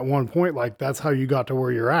realized at one point, like, that's how you got to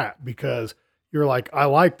where you're at, because you're like, I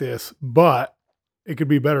like this, but it could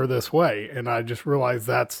be better this way. And I just realized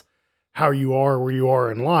that's how you are where you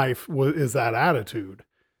are in life, is that attitude.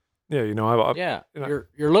 Yeah,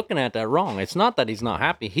 You're looking at that wrong. It's not that he's not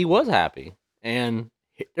happy. He was happy, and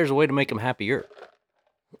there's a way to make him happier.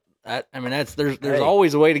 There's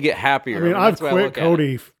always a way to get happier. I mean, I've that's the way I quit look at it.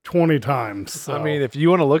 Cody 20 times. So. I mean, if you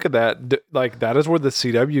want to look at that, like that is where the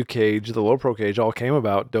CW cage, the low pro cage, all came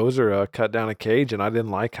about. Dozer cut down a cage, and I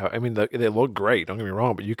didn't like how. I mean, they looked great. Don't get me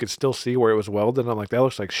wrong, but you could still see where it was welded. And I'm like, that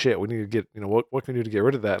looks like shit. We need to get, what can we do to get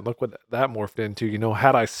rid of that? And look what that morphed into.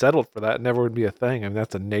 Had I settled for that, it never would be a thing. I mean,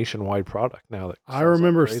 that's a nationwide product now. That I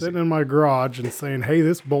remember sitting in my garage and saying, "Hey,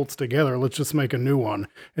 this bolts together. Let's just make a new one."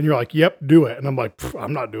 And you're like, "Yep, do it." And I'm like,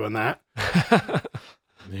 "I'm not doing that."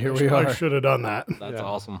 Here we are. I should have done that. That's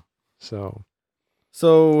awesome. So,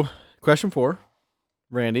 question 4,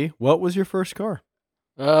 Randy, what was your first car?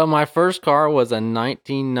 My first car was a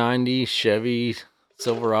 1990 Chevy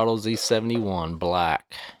Silverado Z71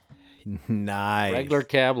 black. Nice. Regular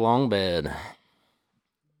cab, long bed.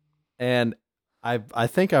 And I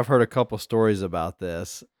think I've heard a couple stories about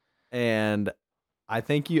this, and I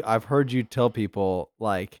think I've heard you tell people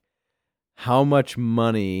like how much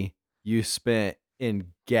money you spent in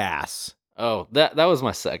gas. Oh, that was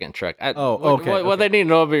my second truck. Okay. What they need to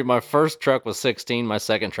know about my first truck was 16. My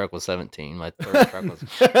second truck was 17. My third truck was.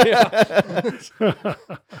 Yeah.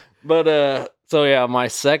 But so yeah, my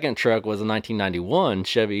second truck was a 1991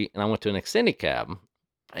 Chevy, and I went to an extended cab.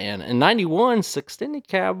 And in 91, extended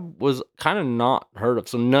cab was kind of not heard of.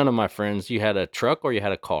 So none of my friends, you had a truck or you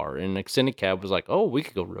had a car. And extended cab was like, oh, we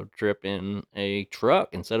could go road trip in a truck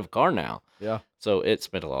instead of a car now. Yeah. So it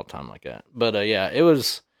spent a lot of time like that. But yeah, it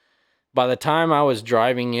was, by the time I was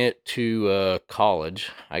driving it to college,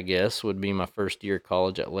 I guess, would be my first year of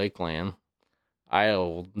college at Lakeland,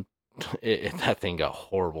 that thing got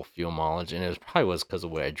horrible fuel mileage. And it probably was because of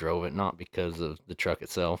the way I drove it, not because of the truck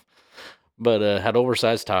itself. But had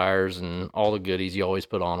oversized tires and all the goodies you always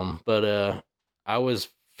put on them. But I was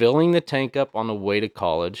filling the tank up on the way to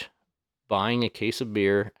college, buying a case of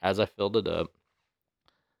beer as I filled it up,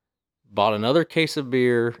 bought another case of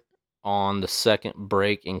beer on the second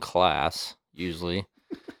break in class, usually,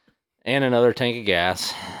 and another tank of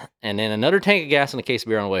gas, and then another tank of gas and a case of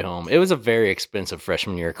beer on the way home. It was a very expensive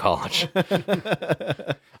freshman year of college.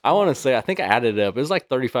 I want to say, I think I added it up. It was like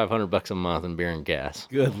 $3,500 a month in beer and gas.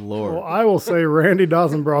 Good Lord. Well, I will say Randy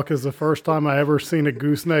Dasenbrock is the first time I ever seen a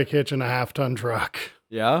gooseneck hitch in a half-ton truck.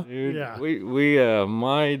 Yeah? Dude, Yeah. we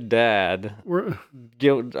my dad,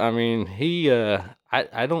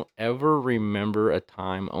 I don't ever remember a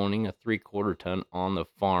time owning a 3/4 ton on the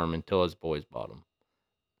farm until his boys bought him.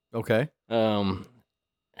 Okay.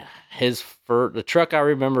 The truck I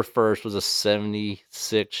remember first was a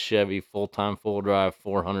 76 Chevy full-time full drive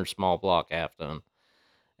 400 small block half ton.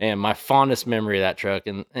 And my fondest memory of that truck,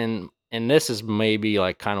 and this is maybe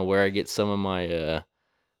like kind of where I get some of my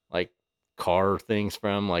like car things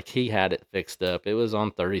from. Like he had it fixed up. It was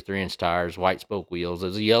on 33-inch tires, white spoke wheels. It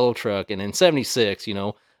was a yellow truck, and in 76,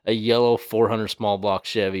 a yellow 400 small block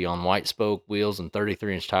Chevy on white spoke wheels and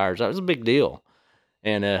 33-inch tires. That was a big deal.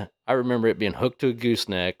 And I remember it being hooked to a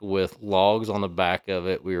gooseneck with logs on the back of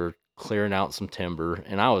it. We were clearing out some timber,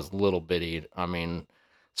 and I was little bitty. I mean,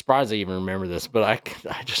 surprised I even remember this, but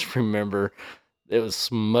I just remember it was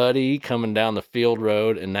muddy coming down the field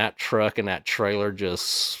road, and that truck and that trailer just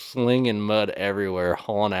slinging mud everywhere,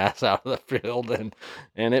 hauling ass out of the field, and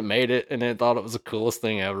it made it, and it thought it was the coolest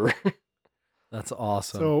thing ever. That's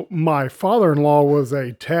awesome. So my father-in-law was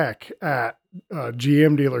a tech at a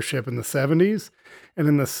GM dealership in the 70s. And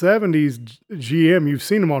in the 70s, GM, you've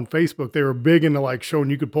seen them on Facebook. They were big into like showing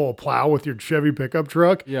you could pull a plow with your Chevy pickup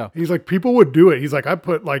truck. Yeah. He's like, people would do it. He's like, I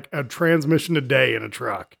put like a transmission a day in a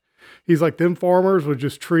truck. He's like, them farmers would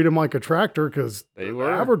just treat him like a tractor because the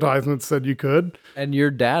advertisements said you could. And your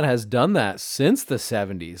dad has done that since the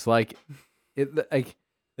 70s. Like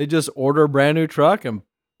they just order a brand new truck and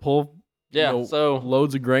pull so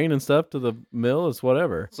loads of grain and stuff to the mill. It's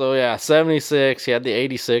whatever. So yeah, 76. He had the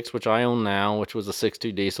 86, which I own now, which was a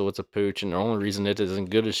 6.2 diesel. It's a pooch, and the only reason it is in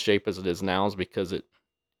good as shape as it is now is because it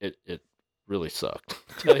really sucked.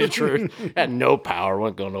 To tell you the truth, it had no power,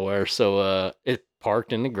 wasn't going nowhere. So it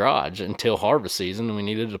parked in the garage until harvest season, and we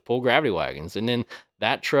needed to pull gravity wagons. And then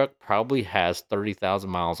that truck probably has 30,000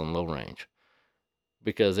 miles on low range,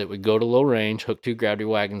 because it would go to low range, hook 2 gravity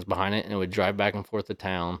wagons behind it, and it would drive back and forth to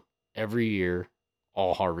town every year,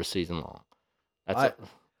 all harvest season long.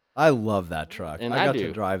 I love that truck. And I got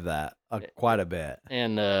to drive that quite a bit.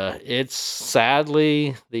 And it's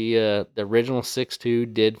sadly the original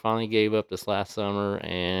 6.2 did finally gave up this last summer,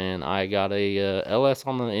 and I got a LS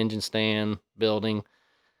on the engine stand building.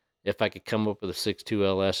 If I could come up with a 6.2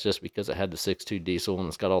 LS just because it had the 6.2 diesel and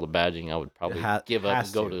it's got all the badging, I would probably give up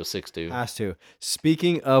and go to a 6.2. Has to.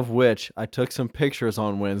 Speaking of which, I took some pictures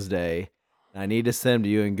on Wednesday. I need to send them to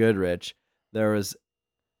you and Goodrich. There was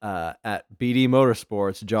at BD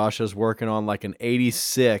Motorsports, Josh is working on like an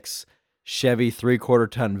 86 Chevy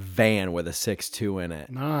 3/4-ton van with a 6.2 in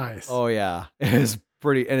it. Nice. Oh yeah, it's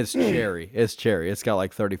pretty, and it's cherry. It's cherry. It's got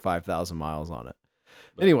like 35,000 miles on it.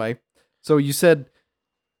 Anyway, so you said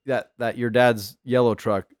that your dad's yellow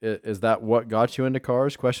truck, is that what got you into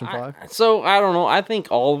cars? Question 5. So I don't know. I think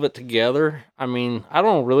all of it together. I mean, I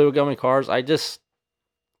don't know really what got me cars. I just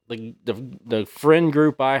the friend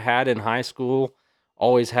group I had in high school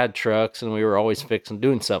always had trucks, and we were always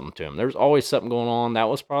doing something to them. There was always something going on. That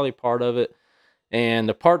was probably part of it, and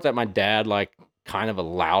the part that my dad like kind of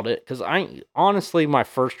allowed it, because honestly my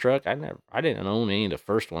first truck I didn't own any of the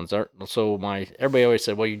first ones. So everybody always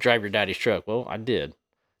said, well, you drive your daddy's truck. Well, I did.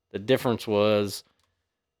 The difference was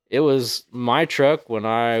it was my truck when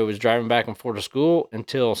I was driving back and forth to school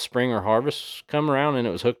until spring or harvest come around, and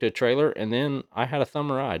it was hooked to a trailer, and then I had a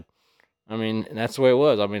thumb ride. I mean, that's the way it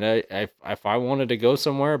was. I mean, if I wanted to go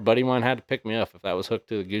somewhere, a buddy of mine had to pick me up if that was hooked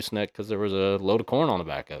to the gooseneck because there was a load of corn on the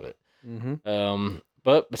back of it. Mm-hmm.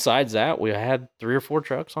 But besides that, we had 3 or 4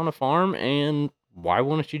 trucks on the farm, and why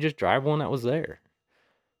wouldn't you just drive one that was there?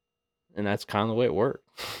 And that's kind of the way it worked.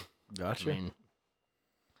 Gotcha. I mean,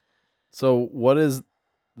 so what is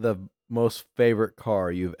the most favorite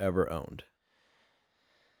car you've ever owned?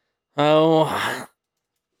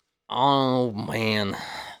 oh man,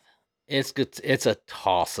 it's good. It's a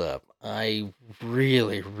toss up. I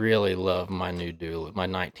really, really love my new dually, my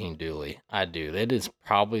 19 dually. I do. It is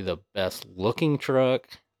probably the best looking truck,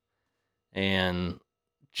 and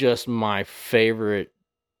just my favorite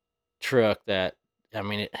truck. That I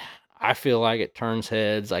mean, I feel like it turns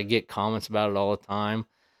heads. I get comments about it all the time.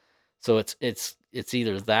 So it's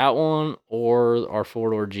either that one or our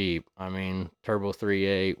 4-door Jeep. I mean, turbo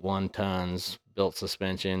 3.8, 1 tons, built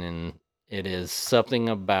suspension, and it is something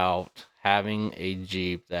about having a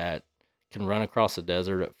Jeep that can run across the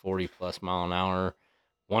desert at 40 plus mile an hour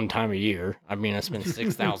one time a year. I mean, I spend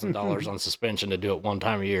 $6,000 on suspension to do it one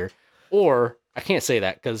time a year. Or I can't say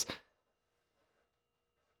that because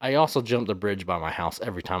I also jump the bridge by my house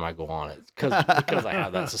every time I go on it because I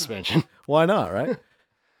have that suspension. Why not, right?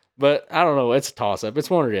 But I don't know. It's a toss-up. It's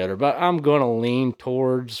one or the other. But I'm going to lean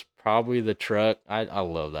towards probably the truck. I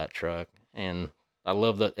love that truck. And I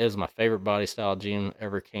love that. It was my favorite body style Gene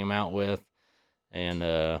ever came out with.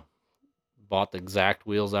 And bought the exact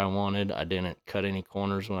wheels I wanted. I didn't cut any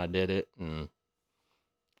corners when I did it. And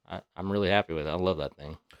I'm really happy with it. I love that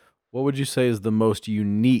thing. What would you say is the most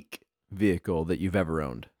unique vehicle that you've ever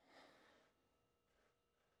owned?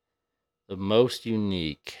 The most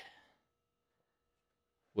unique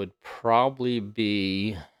would probably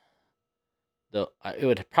be it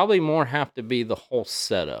would probably more have to be the whole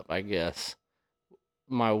setup, I guess.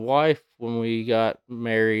 My wife, when we got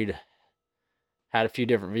married, had a few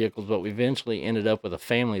different vehicles, but we eventually ended up with a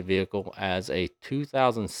family vehicle as a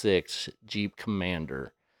 2006 Jeep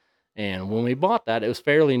Commander. And when we bought that, it was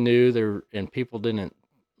fairly new there, and people didn't,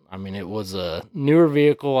 I mean, it was a newer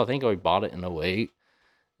vehicle. I think we bought it in 08.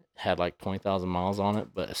 Had like 20,000 miles on it.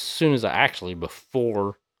 But as soon as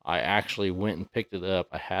before I actually went and picked it up,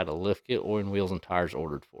 I had a lift kit, oil and wheels, and tires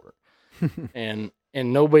ordered for it.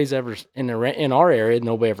 and nobody's ever, in our area,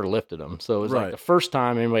 nobody ever lifted them. So it was like the first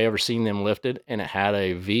time anybody ever seen them lifted, and it had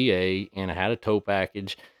a VA, and it had a tow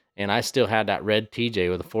package, and I still had that red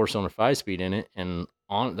TJ with a 4-cylinder 5-speed in it, and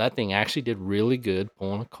that thing actually did really good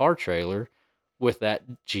pulling a car trailer with that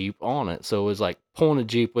Jeep on it. So it was like pulling a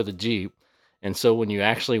Jeep with a Jeep. And so when you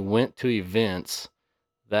actually went to events,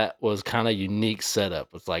 that was kind of unique setup.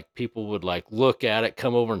 It's like people would like look at it,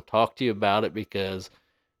 come over and talk to you about it because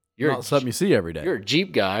you're not something you see every day. You're a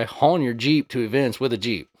Jeep guy hauling your Jeep to events with a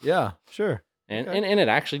Jeep. Yeah, sure. And it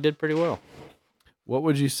actually did pretty well. What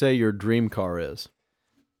would you say your dream car is?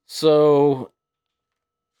 So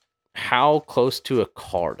how close to a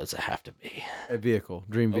car does it have to be? A vehicle,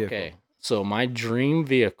 dream vehicle. Okay. So my dream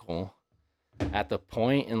vehicle at the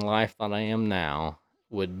point in life that I am now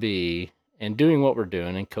would be, and doing what we're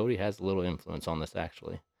doing, and Cody has a little influence on this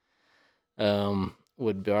actually,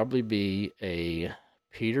 would probably be a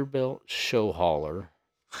Peterbilt show hauler.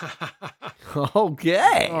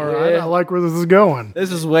 Okay. All right. I like where this is going.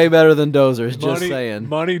 This is way better than dozers, just saying.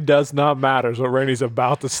 Money does not matter is what Randy's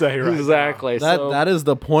about to say right Exactly. That is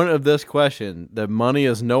the point of this question. The money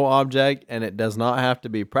is no object, and it does not have to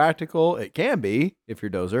be practical. It can be if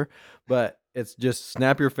you're dozer, but it's just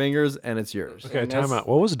snap your fingers and it's yours. Okay, time out.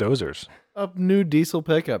 What was Dozers? A new diesel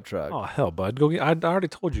pickup truck. Oh, hell, bud. Go get. I already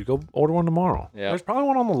told you. Go order one tomorrow. Yeah. There's probably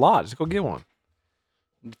one on the lot. Just go get one.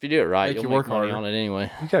 If you do it right, Make you'll you make work money harder. on it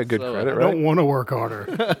anyway. You got good So, credit, I right? don't want to work harder.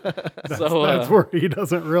 That's where he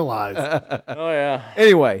doesn't realize. Oh yeah.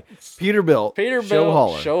 Anyway, Peterbilt. Peterbilt show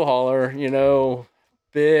hauler. show hauler,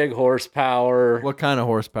 big horsepower. What kind of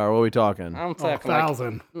horsepower? What are we talking? I'm Oh, talking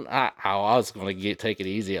 1,000. I was going to take it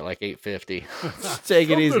easy at like 850. Take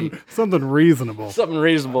it easy. Something reasonable. Something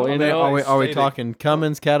reasonable, I mean, are we Stated- talking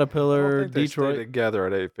Cummins, I don't Caterpillar, think they stay Detroit? together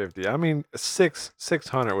at 850. I mean,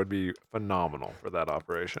 600 would be phenomenal for that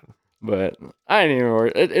operation. But I ain't even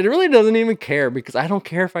worried. It really doesn't even care because I don't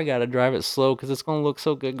care if I got to drive it slow because it's going to look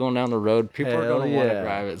so good going down the road. People are Hell going to want yeah. to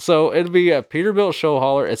drive it. So it'll be a Peterbilt show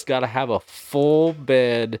hauler. It's got to have a full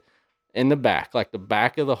bed in the back, like the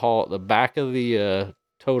back of the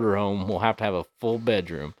toter home will have to have a full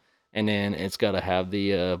bedroom. And then it's got to have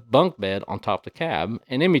the bunk bed on top of the cab.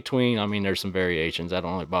 And in between, I mean, there's some variations. That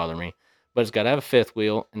don't really bother me. But it's got to have a fifth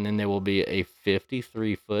wheel. And then there will be a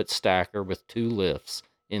 53-foot stacker with 2 lifts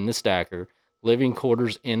in the stacker. Living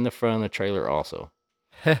quarters in the front of the trailer also.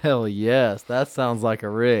 Hell yes. That sounds like a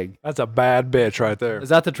rig. That's a bad bitch right there. Is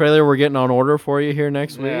that the trailer we're getting on order for you here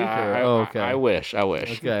next week? Yeah, or? okay. I wish.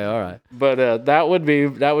 Okay, all right. But that would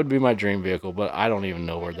be my dream vehicle. But I don't even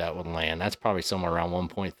know where that would land. That's probably somewhere around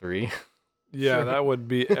 1.3. Yeah, that would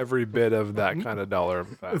be every bit of that kind of dollar.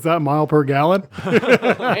 Is that mile per gallon?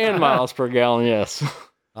 And miles per gallon. Yes.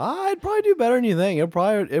 I'd probably do better than you think. It'd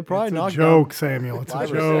probably It's a knock joke, Samuel. It's a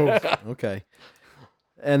 5%. joke. Okay.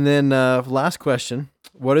 And then last question: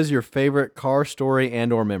 what is your favorite car story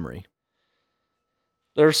and/or memory?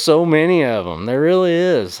 There's so many of them. There really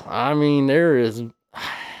is. I mean, there is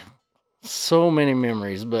so many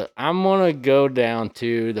memories. But I'm gonna go down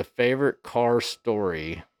to the favorite car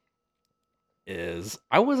story. Is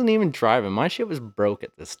I wasn't even driving. My shit was broke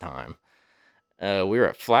at this time. We were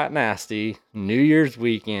at Flat Nasty, New Year's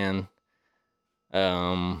weekend.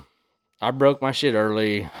 I broke my shit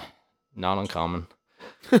early. Not uncommon.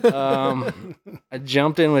 I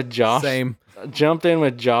jumped in with Josh. Same. Jumped in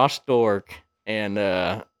with Josh Dork,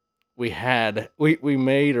 and we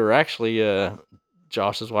made, or actually,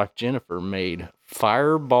 Josh's wife Jennifer made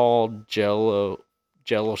Fireball Jello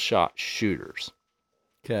shot shooters.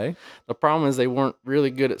 Okay. The problem is they weren't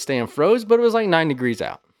really good at staying froze, but it was like 9 degrees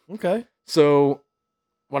out. Okay. So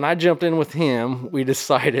when I jumped in with him, we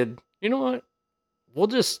decided, you know what? We'll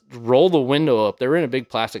just roll the window up. They're in a big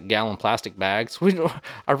gallon plastic bag. So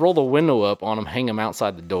I roll the window up on them, hang them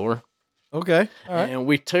outside the door. Okay. All right. And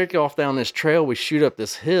we take off down this trail. We shoot up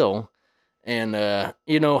this hill. And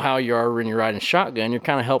you know how you are when you're riding shotgun. You're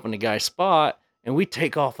kind of helping the guy spot. And we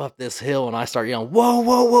take off up this hill. And I start yelling, whoa,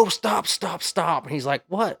 whoa, whoa, stop, stop, stop. And he's like,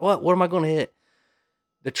 what am I going to hit?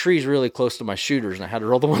 The tree's really close to my shooters. And I had to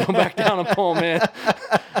roll the window back down and pull them in.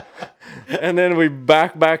 And then we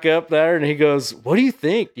back up there, and he goes, "What do you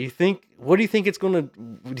think? What do you think it's gonna?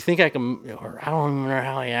 Do you think I can?" Or I don't remember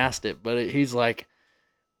how he asked it, but he's like,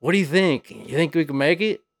 "What do you think? You think we can make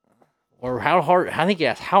it? Or how hard?" I think he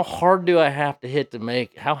asked, "How hard do I have to hit to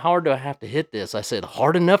make? How hard do I have to hit this?" I said,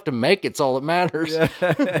 "Hard enough to make it's all that matters."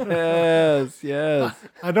 Yes. Yes.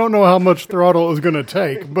 I don't know how much throttle it was going to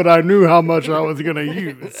take, but I knew how much I was going to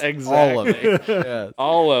use. Exactly, All of it. Yes.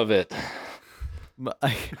 all of it.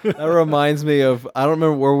 That reminds me of, I don't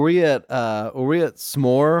remember, were we at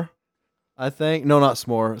S'more? I think. No, not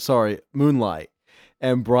S'more. Sorry, Moonlight.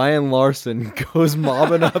 And Brian Larson goes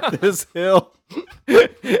mobbing up this hill,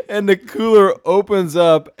 and the cooler opens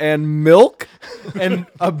up, and milk and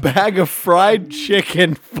a bag of fried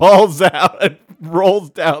chicken falls out and rolls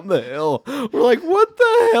down the hill. We're like, what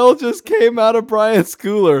the hell just came out of Brian's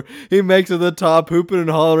cooler? He makes it to the top, hooping and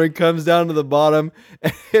hollering, comes down to the bottom,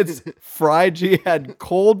 and it's fried. He had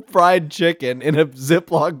cold fried chicken in a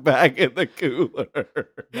Ziploc bag in the cooler.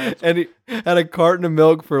 And he had a carton of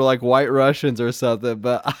milk for like White Russians or something.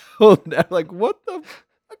 But I will never, like, what the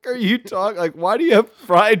fuck are you talking? Like, why do you have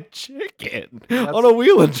fried chicken on a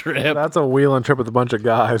wheeling trip? That's a wheeling trip with a bunch of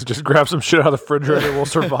guys. Just grab some shit out of the refrigerator. We'll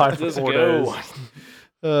survive for Just 4 go. days.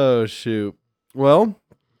 Oh, shoot. Well,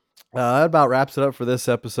 that about wraps it up for this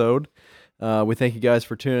episode. We thank you guys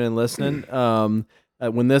for tuning in and listening.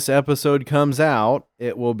 When this episode comes out,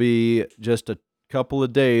 it will be just a couple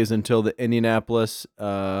of days until the Indianapolis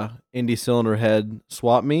Indy Cylinder Head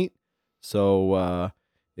swap meet. So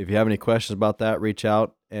if you have any questions about that, reach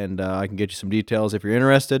out and I can get you some details if you're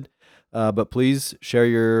interested. But please share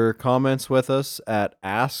your comments with us at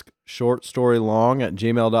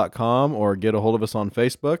askshortstorylong@gmail.com or get a hold of us on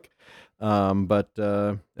Facebook. But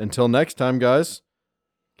until next time, guys,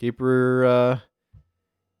 keep your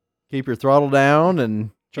throttle down and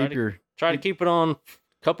Try to keep it on a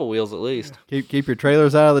couple wheels at least. keep your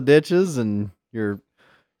trailers out of the ditches and your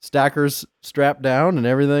stackers strapped down and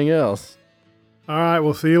everything else. All right,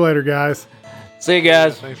 we'll see you later, guys. See you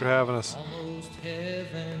guys. Thanks for having us. Almost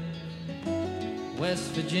heaven,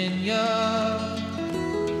 West Virginia,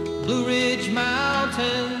 Blue Ridge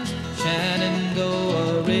Mountains,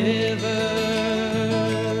 Shenandoah River.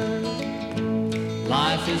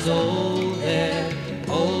 Life is old there,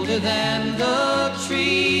 older than the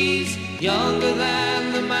trees, younger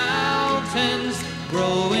than the mountains,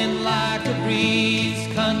 growing like a breeze.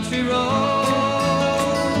 Country roads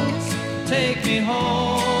take me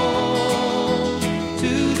home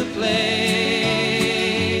to the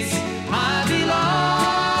place I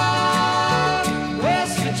belong.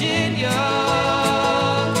 West Virginia,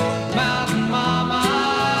 Mountain Mama,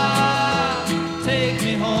 take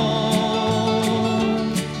me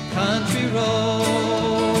home. Country roads,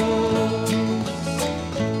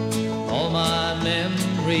 all my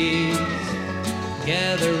memories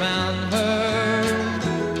gather round her.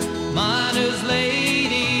 Miner's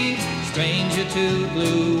lady, stranger to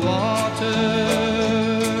blue water.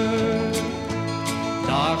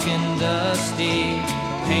 Dark and dusty,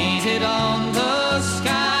 painted on the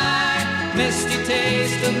sky. Misty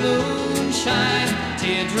taste of moonshine,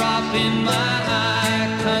 teardrop in my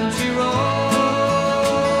eye. Country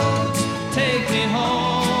roads take me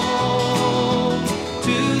home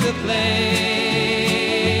to the place